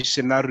a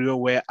scenario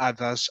where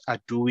others are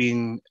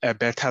doing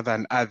better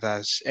than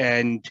others.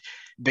 And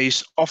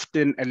there's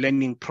often a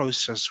learning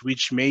process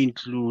which may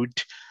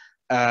include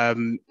a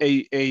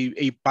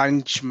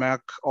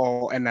benchmark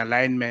or an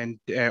alignment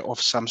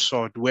of some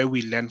sort where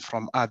we learn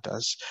from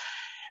others.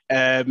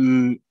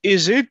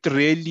 Is it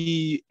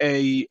really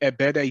a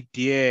bad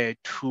idea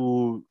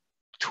to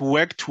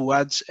work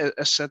towards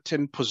a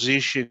certain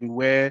position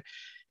where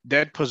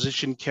that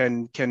position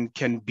can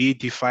be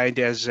defined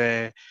as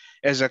a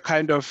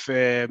kind of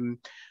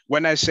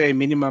when I say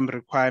minimum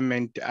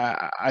requirement,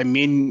 I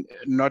mean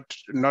not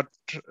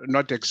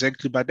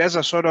exactly, but as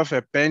a sort of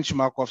a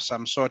benchmark of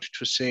some sort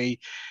to say,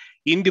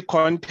 in the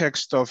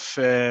context of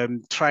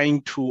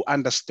trying to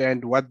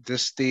understand what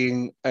this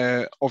thing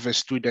of a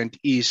student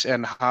is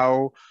and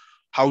how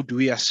how do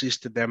we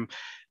assist them?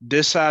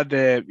 These are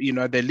the,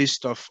 the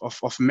list of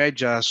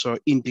measures or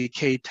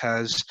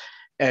indicators,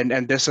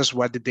 and this is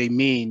what they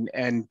mean.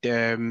 And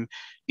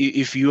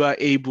if you are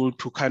able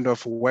to kind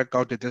of work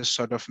out this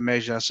sort of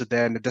measures,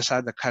 then these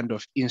are the kind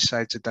of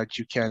insights that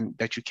you can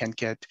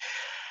get.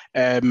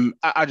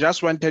 I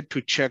just wanted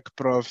to check,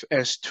 Prof,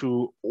 as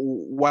to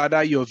what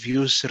are your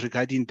views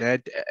regarding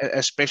that,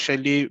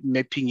 especially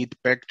mapping it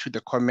back to the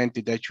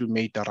comment that you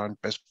made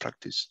around best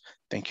practice.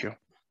 Thank you.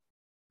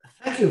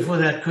 Thank you for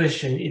that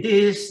question. It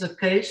is the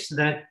case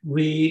that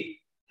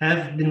we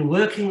have been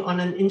working on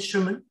an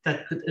instrument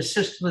that could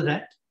assist with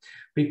that.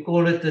 We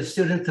call it the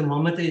student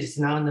thermometer. It's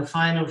now in the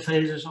final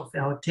phases of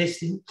our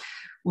testing.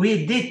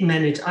 We did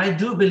manage, I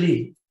do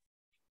believe,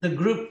 the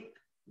group,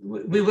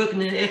 we work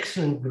in an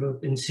excellent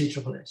group in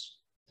CSSS.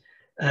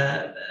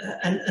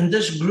 And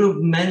this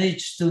group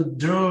managed to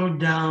drill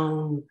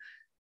down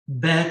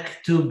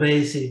back to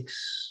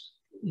basics.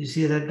 You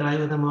see that guy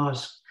with the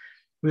mask?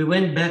 We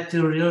went back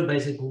to real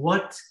basic.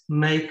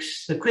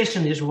 The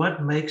question is,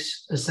 what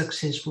makes a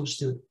successful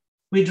student?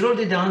 We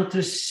drilled it down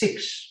to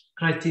 6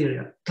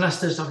 criteria,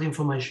 clusters of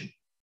information,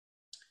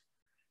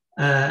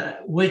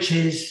 which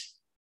is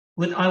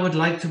what I would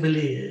like to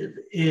believe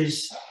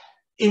is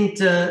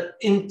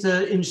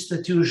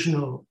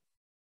inter-institutional.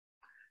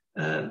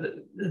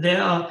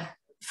 There are,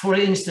 for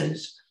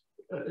instance,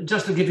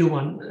 just to give you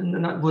one,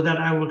 and with that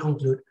I will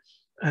conclude.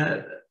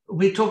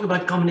 We talk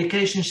about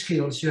communication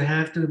skills. You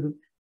have to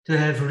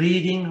have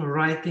reading,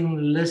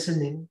 writing,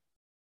 listening,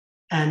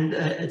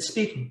 and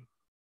speaking.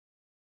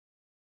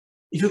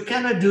 If you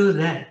cannot do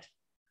that,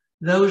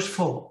 those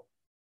 4,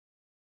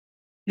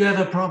 you have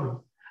a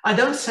problem. I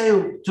don't say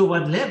to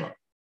what level,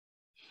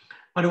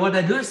 but what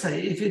I do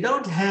say, if you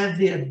don't have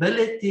the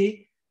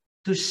ability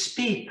to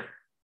speak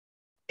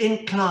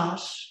in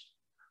class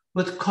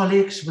with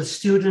colleagues, with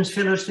students,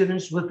 fellow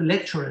students, with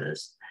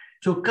lecturers,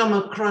 to come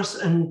across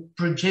and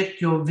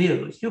project your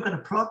views, you've got a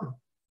problem.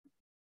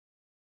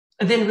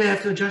 And then we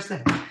have to adjust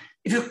that.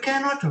 If you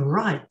cannot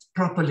write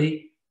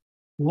properly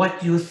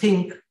what you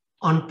think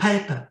on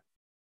paper,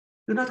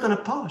 you're not going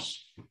to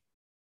pass.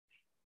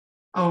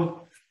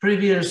 Our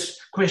previous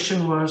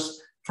question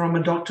was from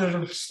a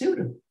doctoral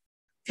student.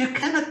 If you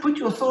cannot put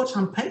your thoughts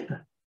on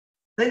paper,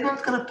 they're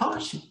not going to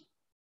pass you.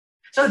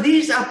 So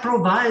these are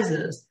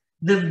provisos,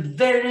 the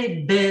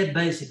very bare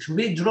basics.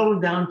 We drill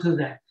down to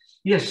that.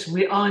 Yes,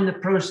 we are in the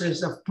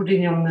process of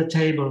putting on the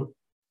table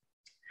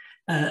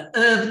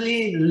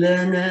early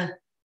learner,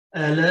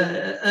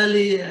 alert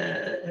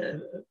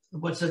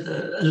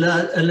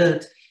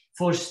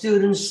for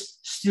students'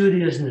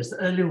 studiousness, the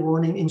early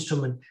warning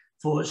instrument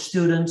for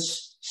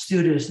students'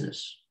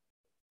 studiousness.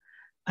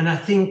 And I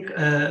think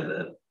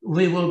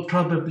we will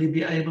probably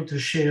be able to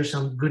share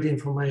some good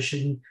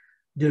information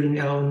during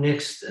our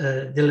next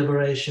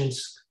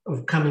deliberations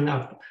of coming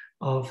up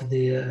of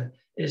the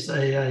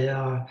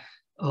SAAIR,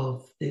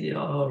 of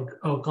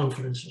our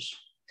conferences.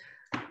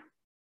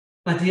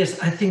 But yes,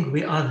 I think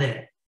we are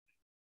there.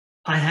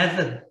 I have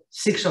them,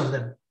 6 of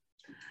them,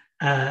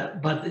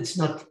 but it's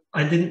not,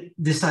 I didn't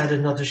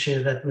decided not to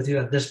share that with you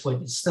at this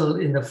point. It's still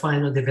in the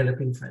final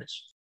developing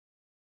phase.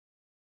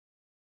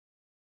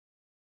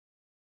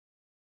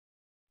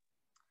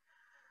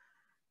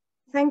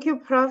 Thank you,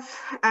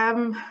 Prof.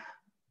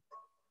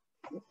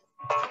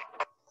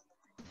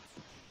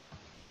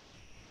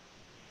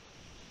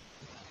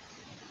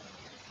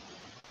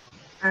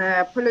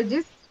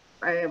 Apologies,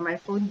 my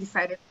phone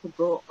decided to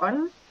go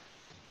on.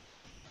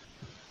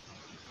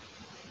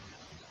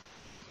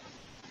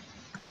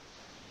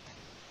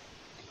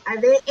 Are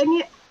there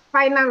any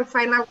final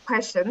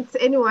questions?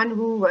 Anyone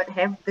who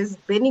have this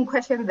burning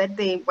question that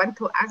they want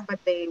to ask, but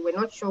they were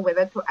not sure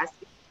whether to ask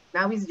it?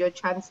 Now is your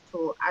chance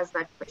to ask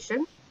that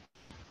question.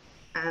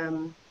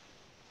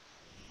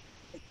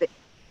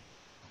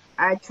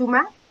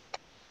 Chuma,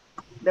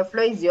 the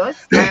floor is yours.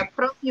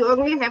 Prof, you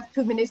only have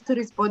 2 minutes to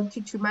respond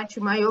to Chuma.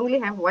 Chuma, you only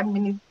have 1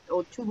 minute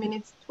or 2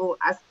 minutes to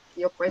ask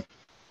your question.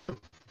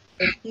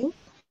 Thank you.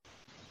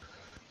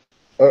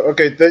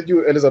 Okay, thank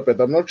you, Elizabeth.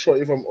 I'm not sure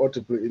if I'm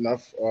audible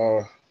enough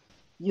for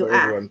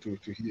everyone to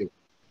hear.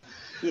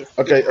 Yes.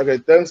 Okay, okay,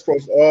 thanks,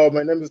 Prof.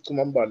 My name is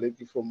Tumamba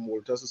Leki from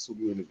Walter Sisulu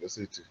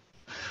University.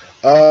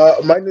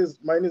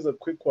 Mine is a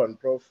quick one,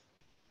 Prof.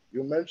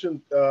 You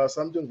mentioned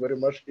something very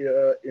much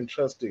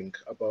interesting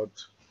about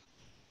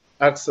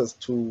access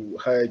to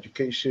higher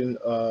education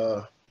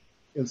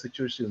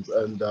institutions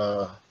and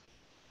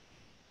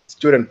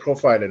student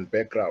profile and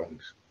background.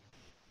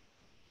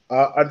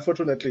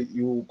 Unfortunately,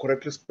 you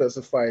correctly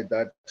specified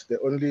that the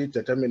only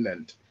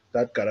determinant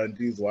that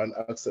guarantees one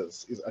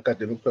access is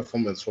academic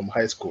performance from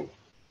high school.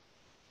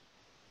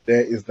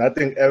 There is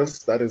nothing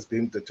else that is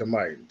being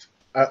determined.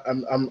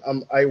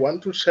 I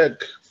want to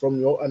check from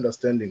your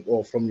understanding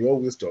or from your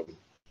wisdom,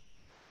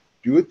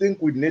 do you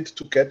think we need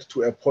to get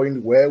to a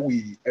point where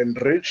we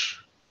enrich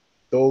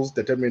those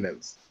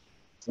determinants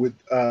with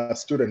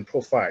student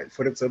profile?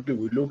 For example,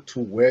 we look to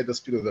where the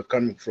students are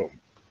coming from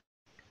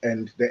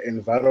and the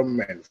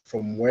environment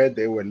from where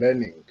they were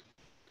learning.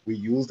 We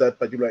use that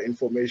particular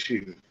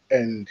information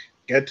and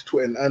get to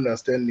an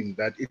understanding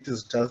that it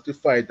is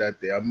justified that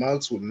their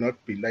marks will not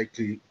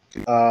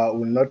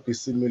be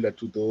similar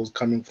to those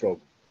coming from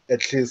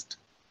at least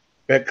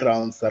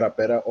backgrounds that are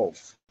better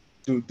off.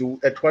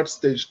 At what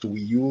stage do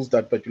we use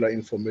that particular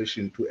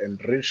information to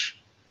enrich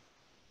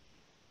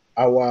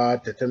our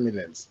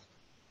determinants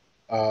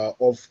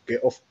of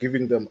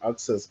giving them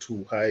access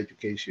to higher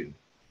education?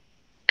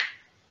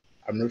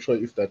 I'm not sure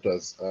if that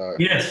was...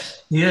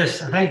 Yes,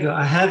 thank you.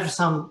 I have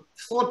some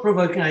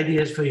thought-provoking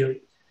ideas for you,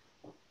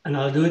 and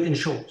I'll do it in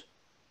short.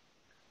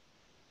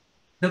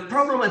 The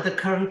problem at the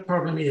current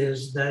problem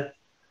is that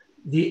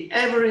the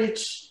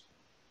average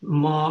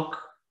mark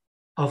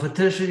of a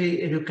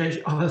tertiary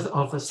education,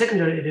 of a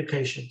secondary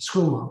education,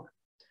 school mark,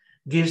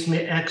 gives me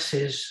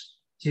access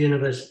to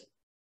university.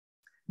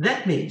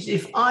 That means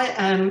if I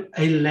am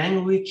a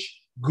language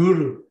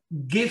guru,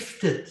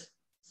 gifted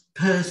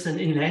person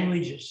in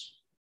languages,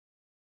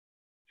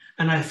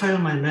 and I fail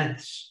my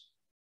maths,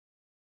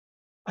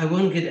 I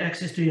won't get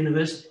access to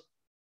university.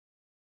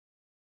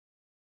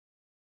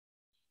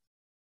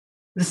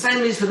 The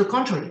same is for the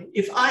contrary.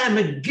 If I am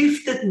a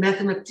gifted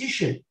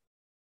mathematician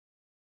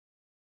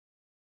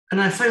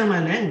and I fail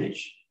my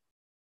language,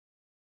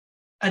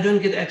 I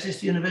don't get access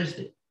to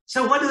university.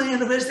 So what do the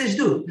universities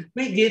do?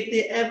 We get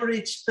the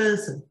average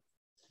person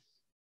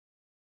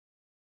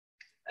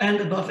and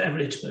above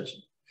average person.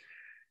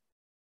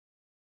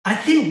 I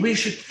think we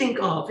should think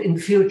of, in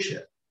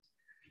future,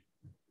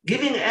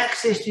 giving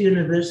access to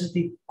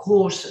university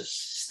courses,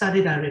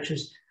 study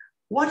directions.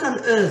 What on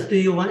earth do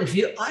you want?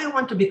 I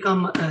want to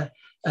become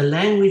a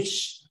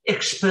language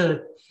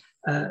expert,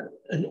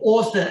 an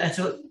author,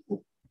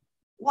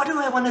 what do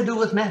I want to do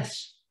with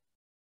maths?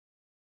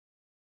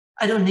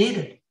 I don't need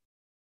it.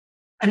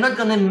 I'm not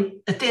going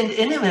to attend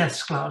any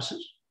maths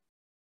classes.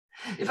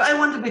 If I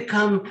want to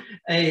become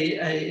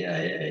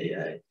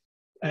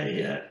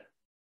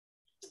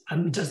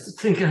I'm just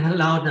thinking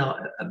aloud now,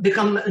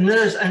 become a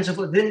nurse and so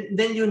forth,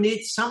 then you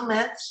need some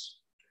maths.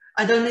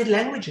 I don't need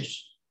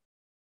languages.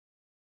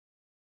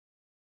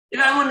 If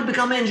I want to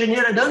become an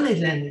engineer, I don't need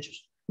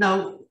languages.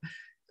 Now,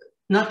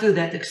 not to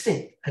that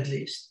extent, at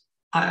least.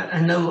 I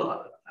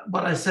know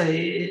what I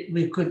say,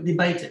 we could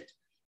debate it.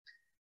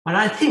 But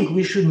I think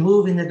we should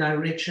move in the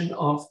direction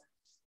of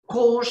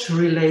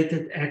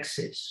course-related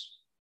access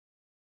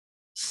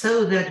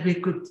so that we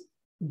could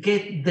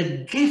get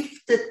the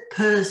gifted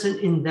person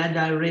in that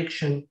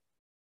direction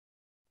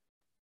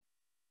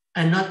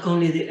and not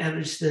only the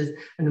average student,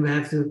 and we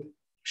have to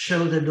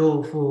show the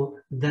door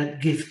for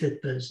that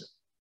gifted person.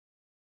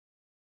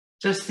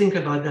 Just think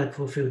about that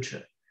for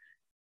future.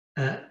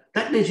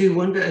 That means you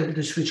won't be able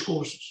to switch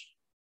courses.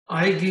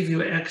 I give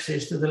you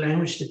access to the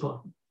language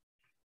department,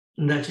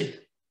 and that's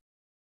it.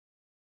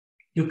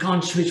 You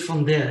can't switch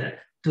from there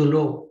to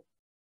law.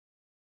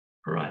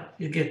 All right,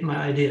 you get my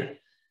idea.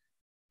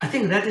 I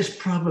think that is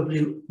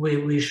probably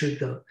where we should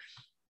go.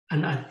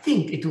 And I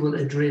think it will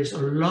address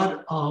a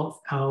lot of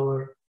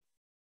our,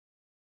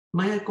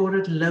 may I call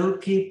it,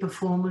 low-key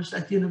performers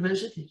at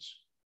universities.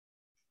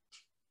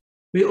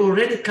 We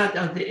already cut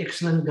out the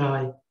excellent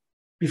guy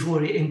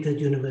before he entered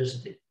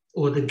university,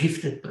 or the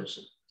gifted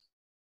person.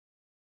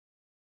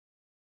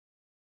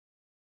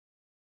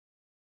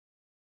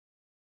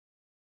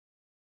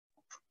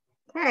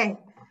 Okay.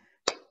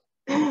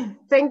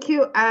 Thank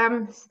you,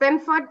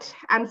 Stanford.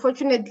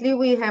 Unfortunately,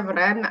 we have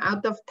run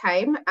out of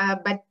time,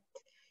 but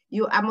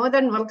you are more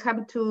than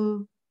welcome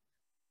to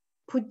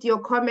put your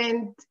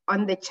comment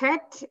on the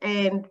chat,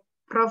 and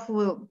Prof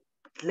will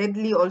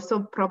gladly also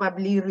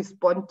probably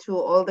respond to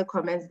all the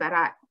comments that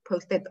are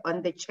posted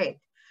on the chat.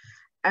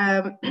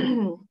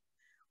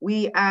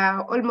 We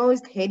are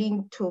almost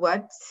heading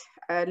towards,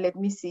 let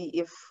me see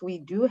if we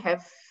do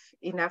have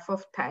enough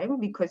of time,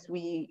 because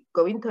we're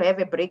going to have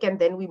a break and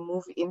then we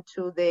move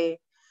into the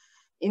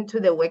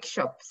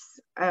workshops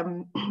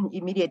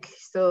immediately.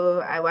 So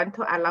I want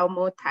to allow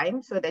more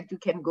time so that you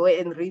can go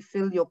and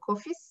refill your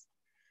coffees.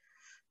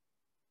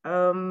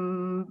 I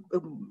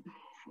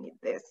need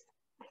this.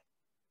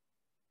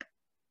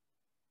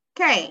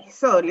 Okay,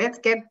 so let's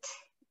get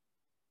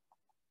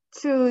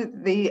to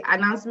the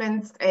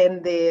announcements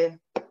and the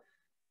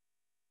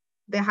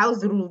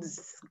house rules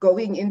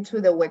going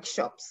into the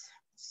workshops.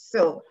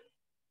 So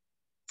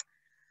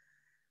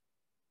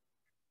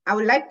I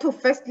would like to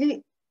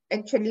firstly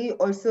actually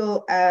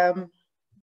also